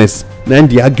business, then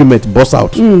the argument burst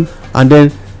out, and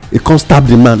then it can't stab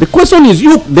the man. The question is,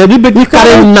 you deliberately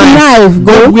carry knife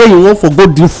go where you want for go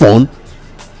do fun.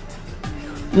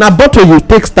 Now bottle you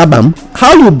take stab am,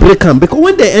 how you break am? Because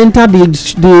when they enter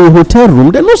the hotel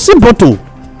room, they no see bottle.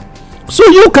 So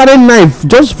you carry knife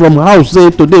just from house, say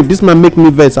today if this man make me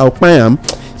vex, I'll buy am.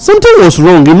 Something was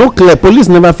wrong, you know, clear. Police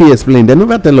never fit explain. They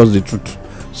never tell us the truth.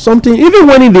 Something, even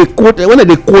when they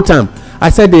quote am, I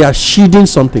said they are shielding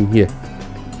something here.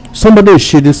 Somebody is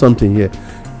shielding something here.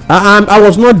 I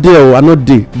was not there, I'm not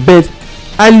there, but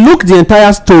I looked the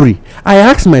entire story. I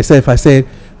asked myself, I said,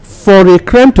 for a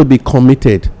crime to be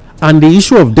committed and the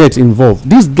issue of death involved,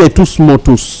 this guy too small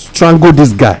to strangle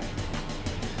this guy,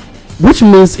 which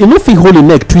means he no fit hold the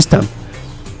neck, twist am,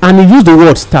 and he used the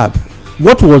word stab.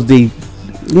 What was the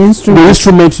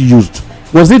instrument used?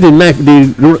 Was it the knife,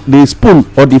 the spoon,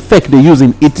 or the fork they use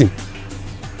in eating?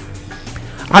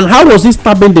 And how was he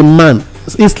stabbing the man?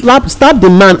 He stabbed the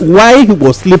man while he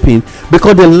was sleeping,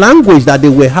 because the language that they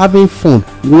were having fun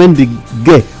when the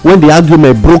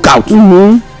argument broke out,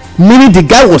 meaning the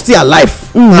guy was still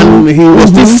alive, and he was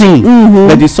still seeing,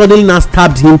 but they suddenly now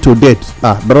stabbed him to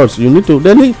death. Bros, you need to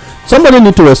somebody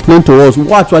need to explain to us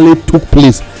what actually took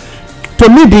place. To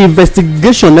me, the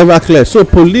investigation never clear, so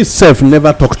police self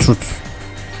never talk truth.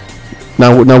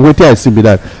 Now wait till I see be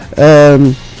that.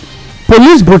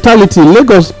 Police brutality.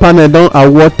 Lagos panel don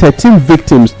award 13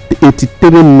 victims 83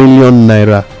 million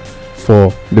naira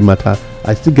for the matter.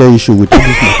 I still get issue with this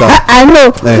matter. I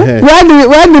know.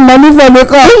 Where the money from the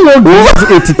come? You know,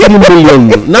 83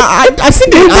 million. Now I see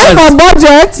the for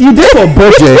budget. You dey for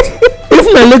budget. If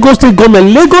na Lagos state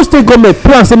government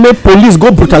plan say make police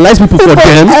go brutalize people for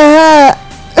them.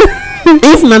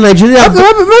 If na Nigeria,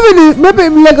 maybe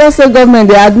Lagos state government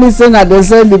dey admit say na dey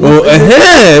send the people.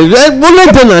 Only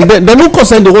dem no come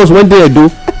send the ones when they do.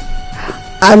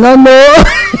 I no know.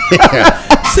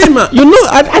 See man, you know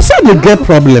I said they get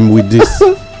problem with this.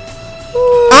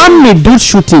 Army do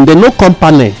shooting, they no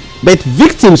company, but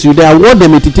victims you dey award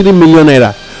them 83 million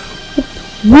naira.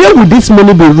 Where would this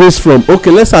money be raised from?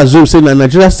 Okay, let's assume say na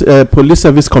Nigeria Police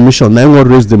Service Commission na wan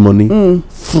raise the money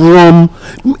from,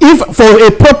 if for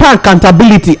a proper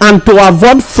accountability and to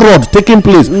avoid fraud taking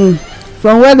place.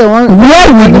 From where they want?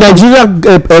 Where would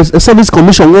Nigeria Service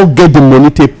Commission wan get the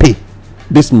money to pay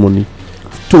this money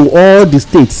to all the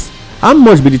states? How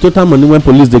much be the total money when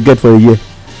police they get for a year?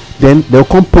 Then they'll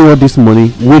come pay all this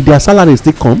money. Will their salary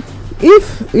still come?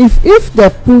 If they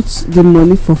put the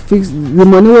money for fixed, the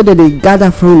money where they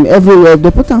gather from everywhere, they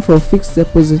put them for fixed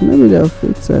deposit, maybe they'll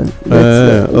get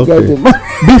the money.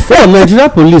 Before, Nigeria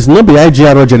police not be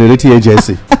IGR generating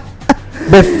agency.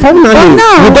 But finally,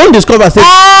 we don't discover say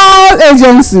all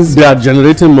agencies they are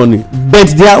generating money, but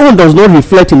their own does not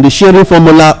reflect in the sharing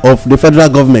formula of the federal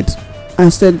government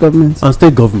and state government.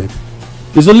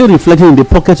 It's only reflecting in the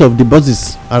pockets of the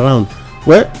bosses around.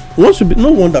 Well, once you be,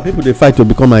 no wonder people dey fight to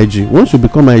become IG. Once you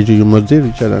become IG, you must dey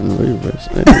richer than where you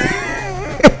first.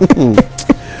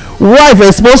 Wife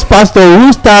expose pastor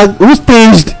who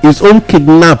staged his own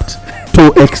kidnapped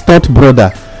to extort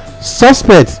brother.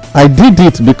 Suspect: I did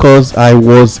it because I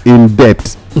was in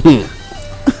debt.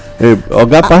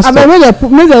 Oga pastor. I mean, make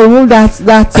them remove that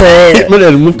Make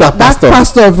them remove that pastor. That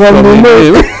pastor from the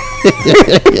name.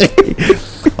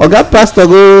 Oga pastor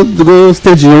go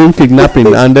stage your own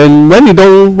kidnapping, and then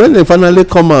when they finally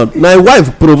come out, my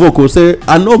wife provoke o say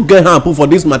I no get hand put for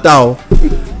this matter o,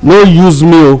 no use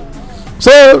me o.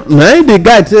 So na the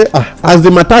guy say as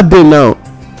the matter dey now,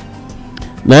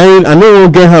 na I no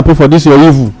wan get hand put for this your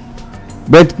evil.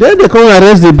 But then they come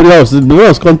arrest the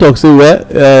bros come talk say well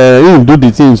him do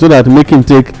the thing so that make him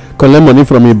take collect money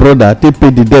from him brother take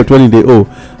pay the debt when he dey owe,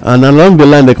 and along the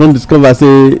line they come discover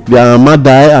say their mama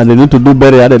die and they need to do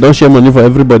burial. They don share money for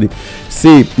everybody.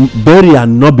 Say burial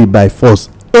no be by force.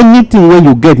 Anything wey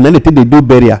you get na dey take dey do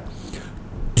burial.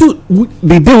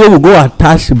 The day wey we go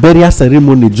attach burial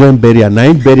ceremony join burial, na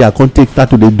im burial come take start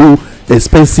to dey do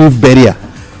expensive burial.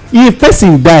 If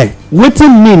person die,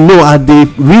 wetin me know as the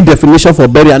real definition for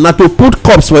burial na to put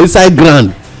corpse for inside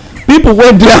ground. People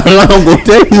wey dey around go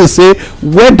tell you say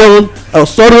well done,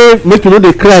 sorry make you no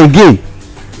dey cry again.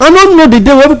 I no know the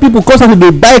day wey people come start to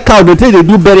dey buy cow dey take dey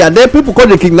do burial, then people come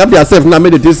dey kidnap theirself now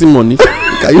make dey take see money.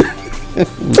 Can you?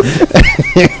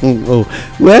 Oh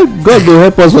well, God go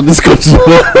help us for this country.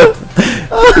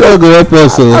 God go help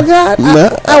us.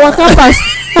 Our campus.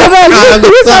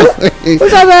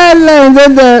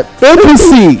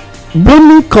 APC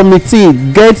Buni committee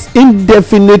gets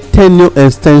indefinite tenure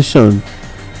extension.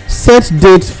 Set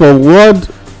date for world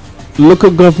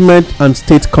local government and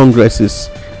state congresses.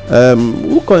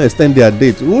 Who can extend their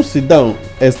date? Who sit down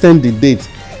extend the date?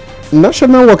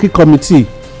 National Working Committee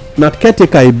na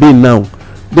caretaker e be now.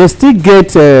 They still get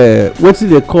wetin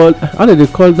they call, how do they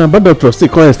call now? Board of trustees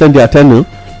can extend their tenure.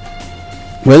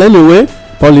 Well, anyway,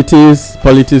 politics.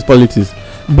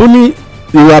 Buni,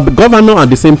 you are governor at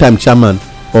the same time chairman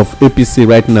of APC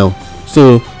right now.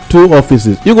 So 2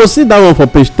 offices. You go see that one for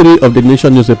page 3 of the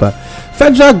Nation newspaper.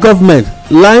 Federal government,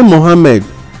 Lai Mohammed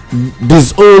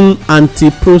disown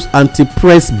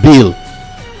anti-press bill.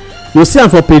 You see am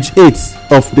for page 8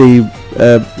 of the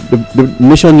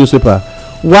Nation newspaper.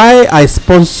 Why I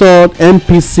sponsored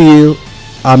MPC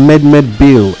amendment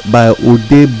bill by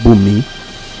Odebumi.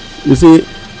 You see,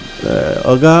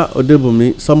 Oga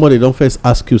Odebumi, somebody don first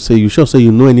ask you, say you sure say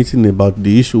you know anything about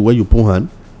the issue where you put hand?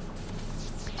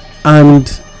 And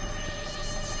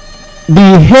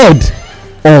the head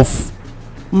of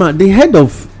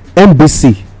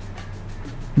NBC,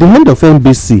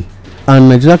 and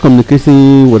Nigeria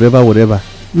Communication whatever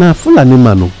na Fulani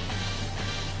man o.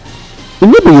 E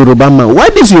no be Yoruba man. Why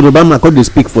this Yoruba man come dey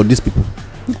speak for these people?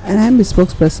 And I'm the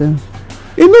spokesperson.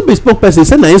 E no be spokesperson,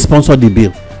 say na him sponsor the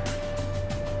bill.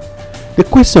 The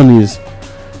question is,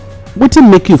 wetin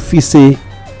make you feel say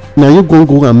na you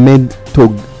go amend to,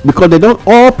 because they don,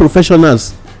 all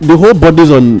professionals, the whole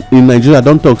bodies in Nigeria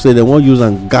don talk say they wan use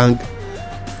and gang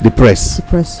the press.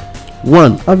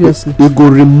 One, obviously, you go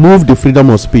remove the freedom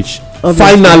of speech.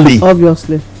 Finally,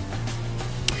 obviously.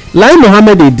 Lai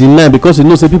Mohammed dey deny because you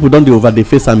know say people don dey over the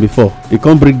face am before. He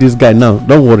can't bring this guy now.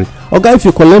 Don't worry. Oga, if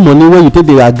you collect money when you take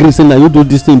dey agree say na you do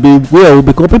this thing, be well,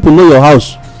 because people know your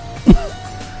house.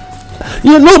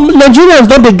 You know, Nigerians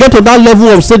don dey get to that level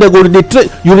of say they go dey train.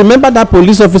 You remember that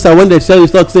police officer when they tell you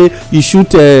talk say you shoot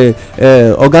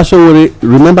Oga Sowore?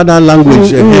 Remember that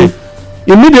language?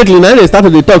 Immediately now they start to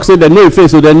dey talk say they know him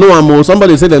face, so they know am o.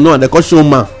 Somebody say they know and they call show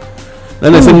man.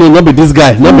 Then they say no, not be this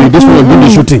guy, not be this one do the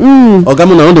shooting. Oga,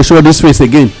 I want to show this face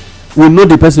again. We know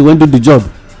the person when do the job.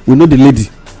 We know the lady.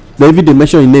 They even they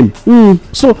mention him name.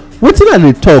 So wetin I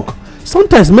dey talk,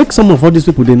 sometimes make some of all these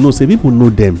people they know, say people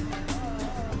know them.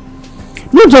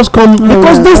 No just come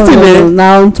because this thing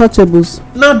now untouchables.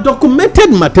 Now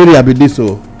documented material be this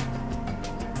o.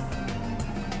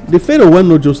 The Pharaoh when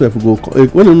no Joseph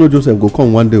go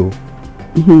come one day o.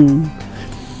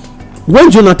 When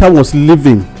Jonathan was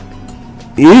living,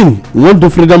 he wan do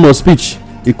freedom of speech.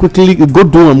 He quickly go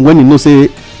do am when he know say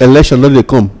election no dey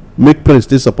come. Make press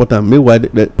dey support am. Meanwhile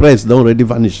the press don already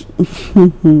vanish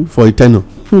for a tenure.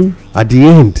 At the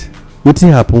end,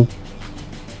 wetin happen?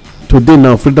 Today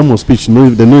now freedom of speech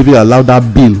they no even allow that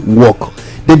bill work.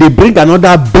 Then they bring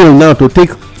another bill now to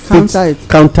take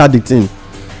counter the thing.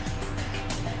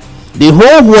 The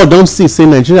whole world don see say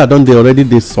Nigeria don dey already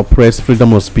dey suppress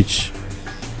freedom of speech.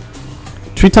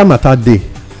 Twitter matter dey.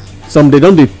 Some they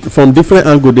don dey from different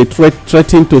angle dey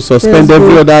threaten to suspend Facebook,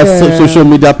 every other social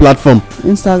media platform.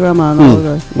 Instagram and all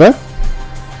that. Well,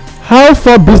 how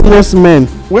 4 businessmen,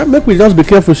 well, make we just be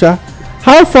careful, sha.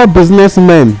 How 4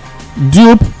 businessmen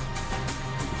dupe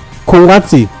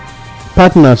Kowati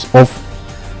partners of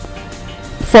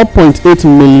 $4.8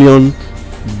 million.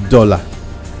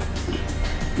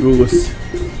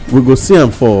 We go see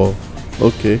am for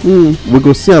okay. We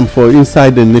go see am for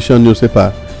inside the Nation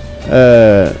newspaper.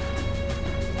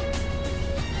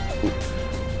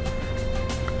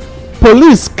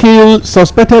 Police kill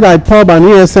suspected IPOB and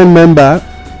ESN member,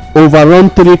 overrun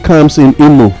 3 camps in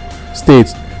Imo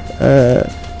State.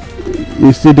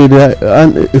 You see,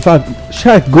 and in fact,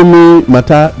 Sheikh Gumi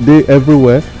matter dey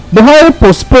everywhere. Buhari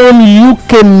postpone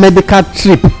UK medical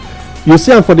trip. You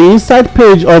see am for the inside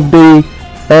page of the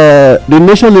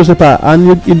Nation newspaper,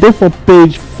 and it dey for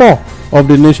page 4 of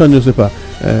the Nation newspaper.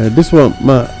 This one,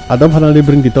 I don't finally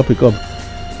bring the topic up.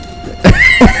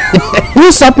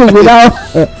 Who's shopping without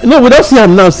no, we don't see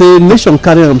am now. Say Nation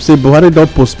carry am say Buhari don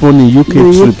postpone the UK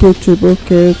trip. UK trip?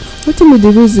 Okay, wetin be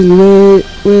the reason wey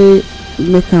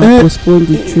make am postpone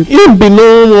the trip? Him be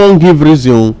no wan give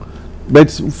reason,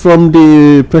 but from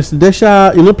the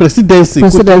presidency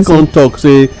come talk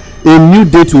say a new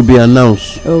date will be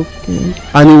announced. Okay.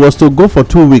 And he was to go for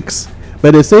 2 weeks,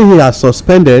 but they say he has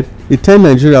suspended. He tell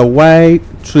Nigeria why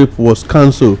trip was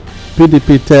cancelled.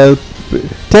 PDP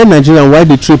tell Nigeria why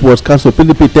the trip was cancelled.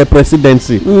 PDP tell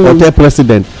presidency or tell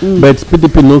president, but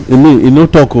PDP no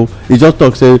talk. He just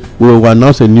talk say we will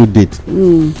announce a new date.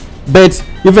 But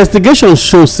investigation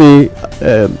show say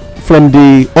from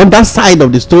the other side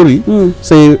of the story,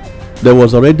 say there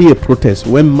was already a protest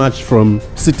when march from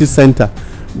city center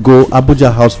go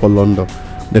Abuja House for London.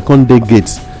 They can't dey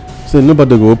gates. Say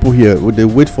nobody go open here. They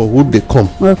wait for who they come.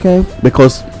 Okay.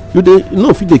 Because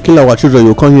if they kill our children,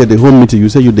 you come here the home meeting. You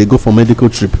say they go for medical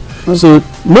trip. Okay. So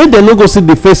maybe they no go see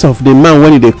the face of the man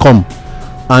when they come,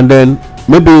 and then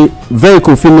maybe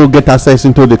vehicle fit no get access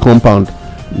into the compound.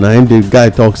 Now the guy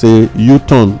talk say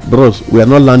U-turn, bros. We are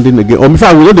not landing again. Or in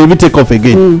fact, we don't even take off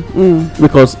again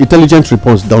because intelligence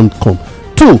reports don't come.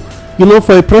 2.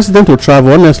 For a president to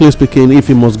travel, honestly speaking, if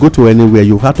he must go to anywhere,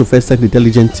 you have to first send the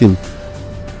intelligence team.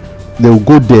 They will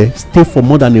go there, stay for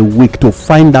more than a week to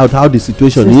find out how the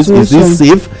situation is. Is it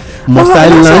safe? Must I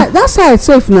land? That's how it's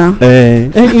safe now.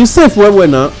 It's safe well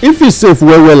now. If it's safe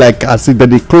well, like I said,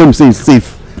 that the claim say it's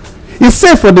safe. It's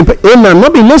safe for the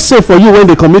not be less safe for you when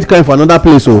they commit crime for another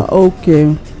place.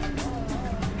 Okay.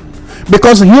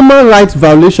 Because human rights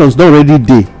violations don't already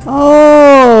dey.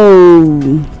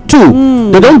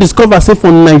 2, they don't discover say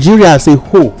for Nigeria as a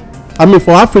whole,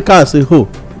 for Africa as a whole,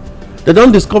 they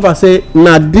don't discover say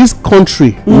na this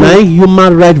country na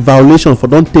human right violation for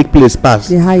don take place pass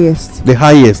the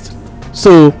highest.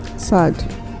 So sad.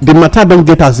 The matter don't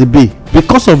get as it be.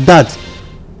 Because of that,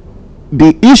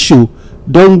 the issue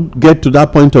don't get to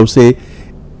that point of say,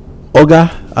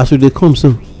 Oga, as they come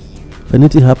soon, if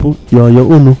anything happen, you're on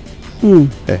your own.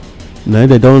 Now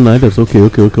they don't know. That's okay.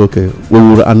 We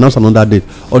will announce another date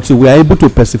until we are able to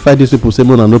pacify these people. Say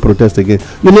no protest again.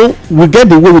 We get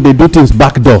the way they do things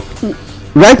back door.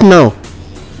 Right now,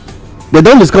 they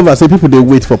don't discover say people they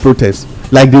wait for protest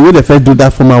like the way they first do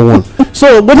that former one.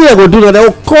 So what they go do now? They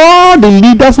will call the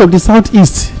leaders of the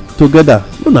southeast together.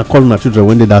 Don't not call my children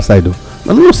when they that side though. I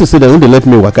don't say that when they let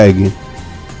me waka again.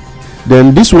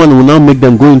 Then this one will now make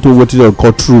them go into what they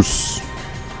call truce.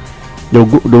 They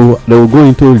will go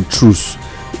into a truce.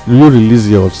 You release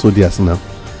your soldiers now.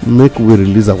 Make we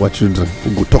release our children.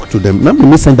 We go talk to them. Now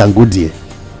me send them go there.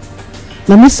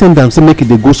 Now me send them say make it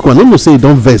they go school. I don't say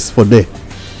don't vex for there.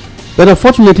 But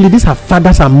unfortunately, these are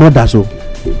fathers and mothers.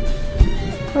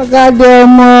 I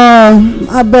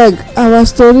beg, our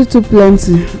story too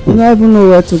plenty. We don't even know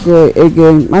where to go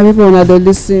again. My people, when they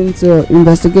listen to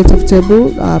Investigative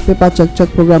Table, our paper check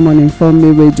program on Inform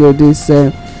Me Radio, this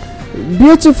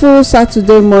beautiful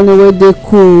Saturday morning where they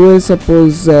cool, where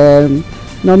suppose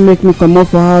not make me come out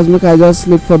for house, make I just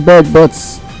sleep for bed. But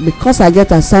because I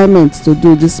get assignments to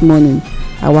do this morning,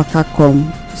 I waka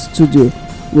come studio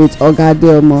with Oga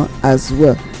Adeomo as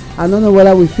well. I don't know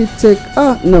whether we fit take.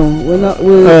 No, we're not.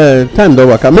 Time don't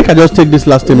work. Make I just take this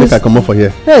last thing. Make I come up for here.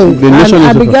 Hey, the nation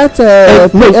I begat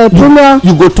premium.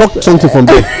 You go talk something from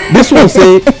there. This one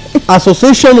say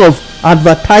Association of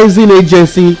Advertising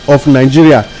Agency of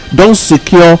Nigeria don't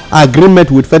secure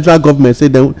agreement with federal government. Say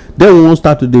they won't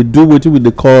start to do what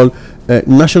they call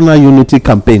National Unity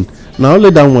Campaign. Now only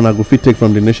that one I go fit take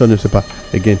from the Nation newspaper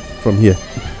again from here.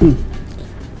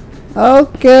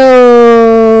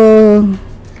 Okay.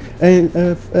 And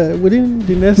within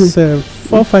the next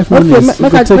 4 or 5 minutes,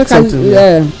 make I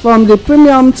from the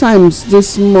Premium Times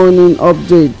this morning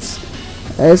updates.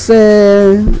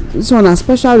 Say this one a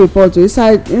special report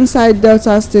inside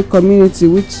Delta State community,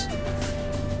 which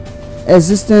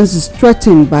existence is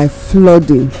threatened by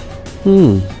flooding.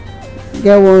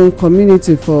 Get one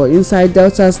community for inside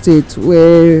Delta State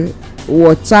where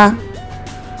water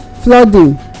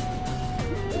flooding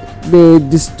dey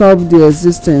disturb the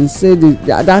existence, say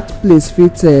that place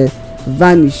fit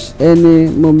vanish any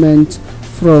moment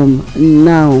from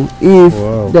now if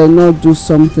dem no do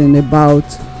something about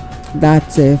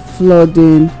that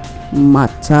flooding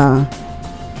matter.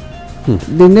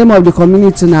 The name of the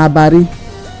community na Abari.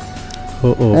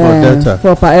 Delta.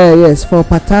 Yes, for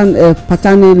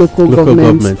Patani local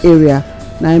government area.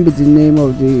 Na be the name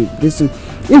of this thing.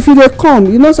 If you dey come,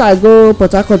 you know, so I go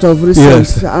Port Harcourt of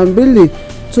recent, and really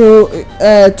to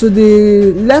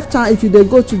the left hand, if you dey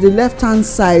go to the left hand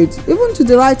side, even to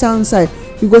the right hand side,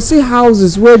 you go see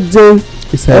houses wey dey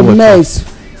immersed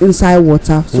inside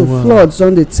water. So floods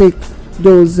don dey take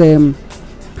those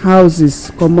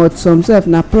houses comot. Some sef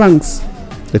na planks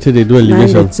they do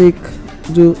elevation. They take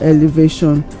do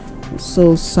elevation.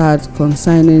 So sad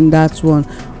concerning that one.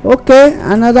 Okay,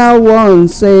 another one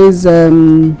says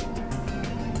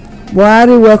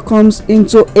Buhari welcomes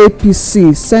into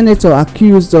APC senator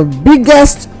accused of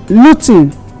biggest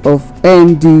looting of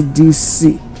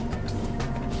NDDC.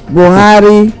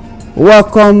 Buhari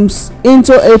welcomes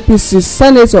into APC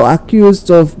senator accused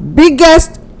of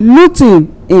biggest looting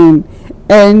in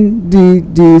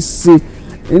NDDC.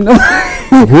 You know,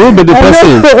 who be the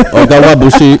person Oga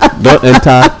Wabushi don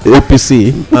enter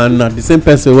APC, and the same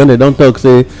person when they don talk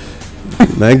say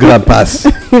na grab pass.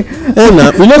 Now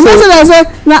you know say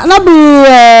na be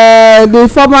the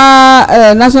former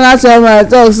national chairman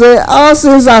talk say all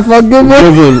sins are forgiven.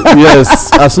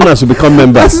 Yes, as soon as you become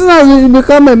member. As soon as you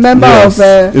become a member of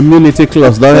immunity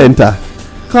clause don enter.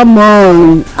 Come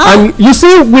on. And you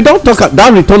see, we don't talk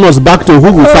that return us back to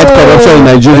who will fight corruption in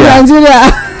Nigeria.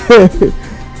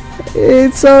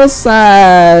 It's so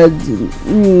sad.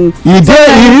 It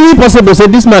really possible say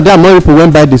this madam people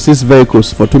went buy the 6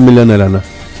 vehicles for 2 million naira now.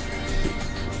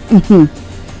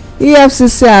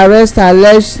 EFCC arrest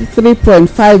alleged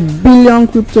 3.5 billion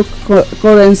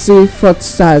cryptocurrency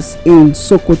fraudsters in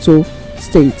Sokoto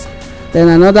State. Then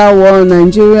another one,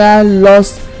 Nigeria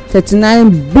lost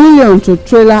 39 billion to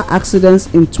trailer accidents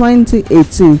in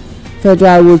 2018.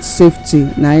 Federal Road Safety,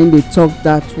 na im dey talk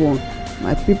that one.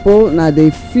 My people, na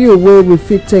the few wey we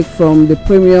fit take from the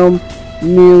premium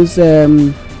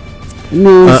newspaper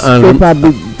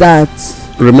be that.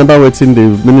 Remember wetin the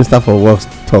Minister for Works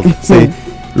talk say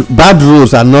bad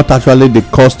roads are not actually the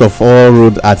cost of all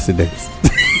road accidents.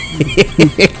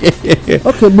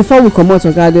 Okay, before we comot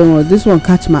oga Ademola, this one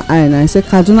catch my eye, and I say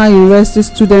Kaduna University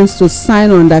students to sign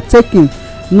undertaking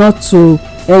not to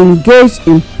engage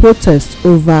in protest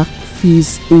over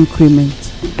fees increment.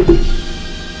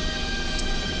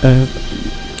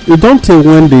 You don't take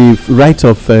when the right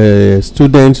of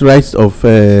students, rights of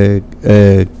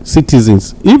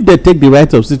citizens, if they take the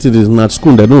right of citizens at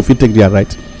school, they don't fit take their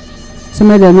right. So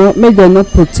make them not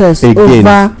protest again.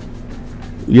 Over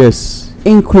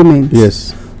increment.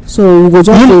 Yes. So we go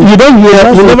just you don't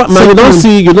hear,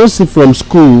 you don't see from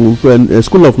school,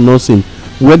 school of nursing,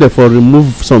 where they for remove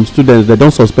some students, they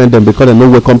don't suspend them because they no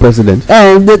welcome president.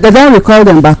 They don't recall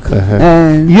them back.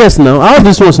 Yes, now how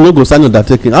this ones no go sign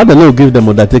undertaking? How they no give them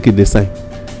undertaking they sign?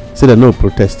 Say they no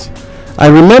protest. I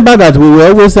remember that we were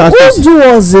always asked. Who do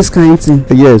us this kind of thing?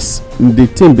 Yes, the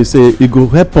thing be say it go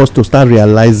help us to start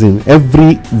realizing.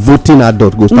 Every voting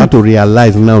adult go start to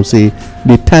realize now. Say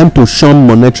the time to shun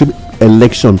monetary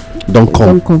election don't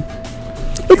come.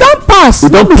 It don't pass.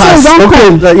 It don't pass. Okay,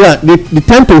 the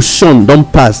time to shun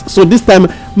don't pass. So this time,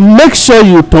 make sure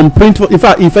you thumbprint.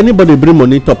 If anybody bring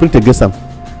money, thumbprint against them.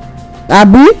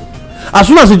 Abi? As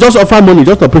soon as you just offer money,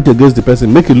 just thumbprint against the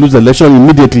person. Make it lose the election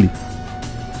immediately.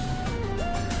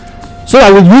 So I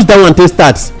will use that one to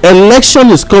start.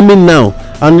 Election is coming now,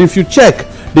 and if you check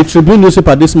the Tribune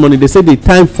newspaper this morning, they say the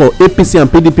time for APC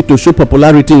and PDP to show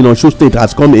popularity in Osun State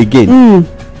has come again.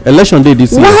 Election day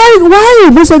this year. Why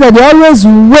you say that they always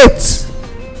wait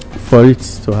for it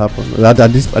to happen at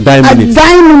this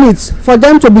dying minutes for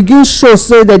them to begin show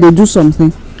say that they do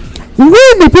something? We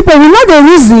the people, we know the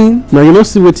reason. Now you don't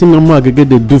see wetin normal aggregate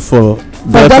they do for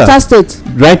Delta State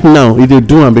right now. If they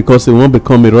do am because they won't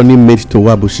become a running mate to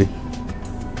Wabushi.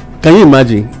 Can you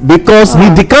imagine? Because he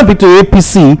decamped to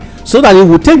APC so that he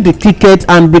will take the ticket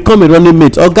and become a running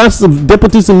mate. Or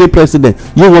deputy senate president,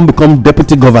 you won't become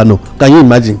deputy governor. Can you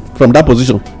imagine? From that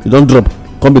position, you don't drop,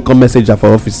 come become messenger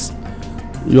for office.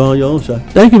 You're on your own, sir.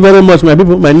 Thank you very much, my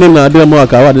people. My name is Ademola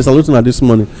Akawa. They saluting this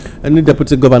morning. Any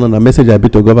deputy governor, a message I be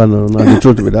to governor. Now the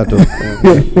truth with that.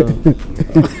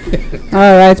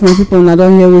 All right, my people. I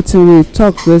don't hear what we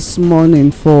talk this morning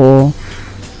for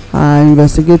our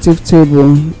investigative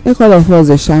table, make all of us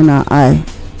dey shine our eye.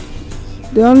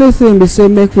 The only thing be say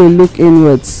make we look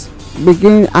inwards,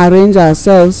 begin arrange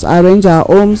ourselves, arrange our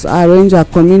homes, arrange our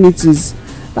communities.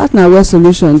 That na where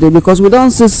solution dey, because we don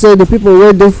see say the people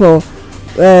wey dey for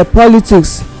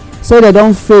politics say they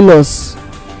don fail us,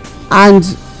 and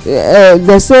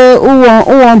they say who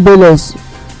wan bail us?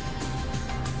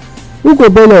 Who go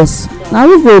bail us? na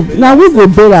we go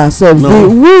bail ourselves.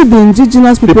 We the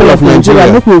indigenous people of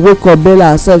Nigeria, make we wake up, bail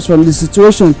ourselves from the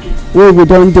situation wey we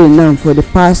don dey now for the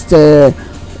past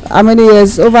how many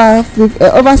years? Over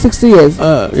 60 years.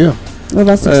 Yeah.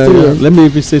 Over 60 years. Let me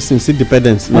even say since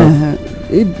independence.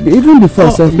 Even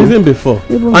before. Even before.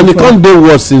 And it can't dey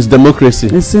worse since democracy.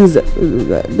 Since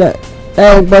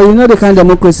but you know the kind of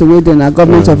democracy wey dey na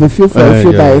government of a few for a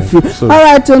few by a few.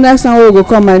 Alright, till next time we go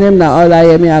come. My name na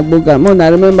Olayemi Agboga.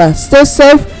 Una remember, stay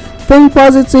safe, think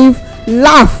positive,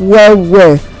 laugh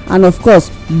well, and of course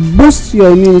boost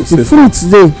your immunity. Fruits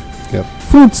dey.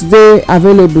 Fruits dey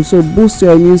available, so boost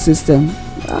your immune system.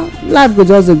 Life go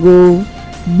just go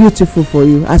beautiful for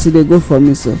you as e dey go for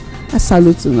me. So I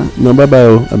salute una. No, bye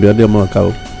bye. Abiodun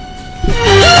Moakao.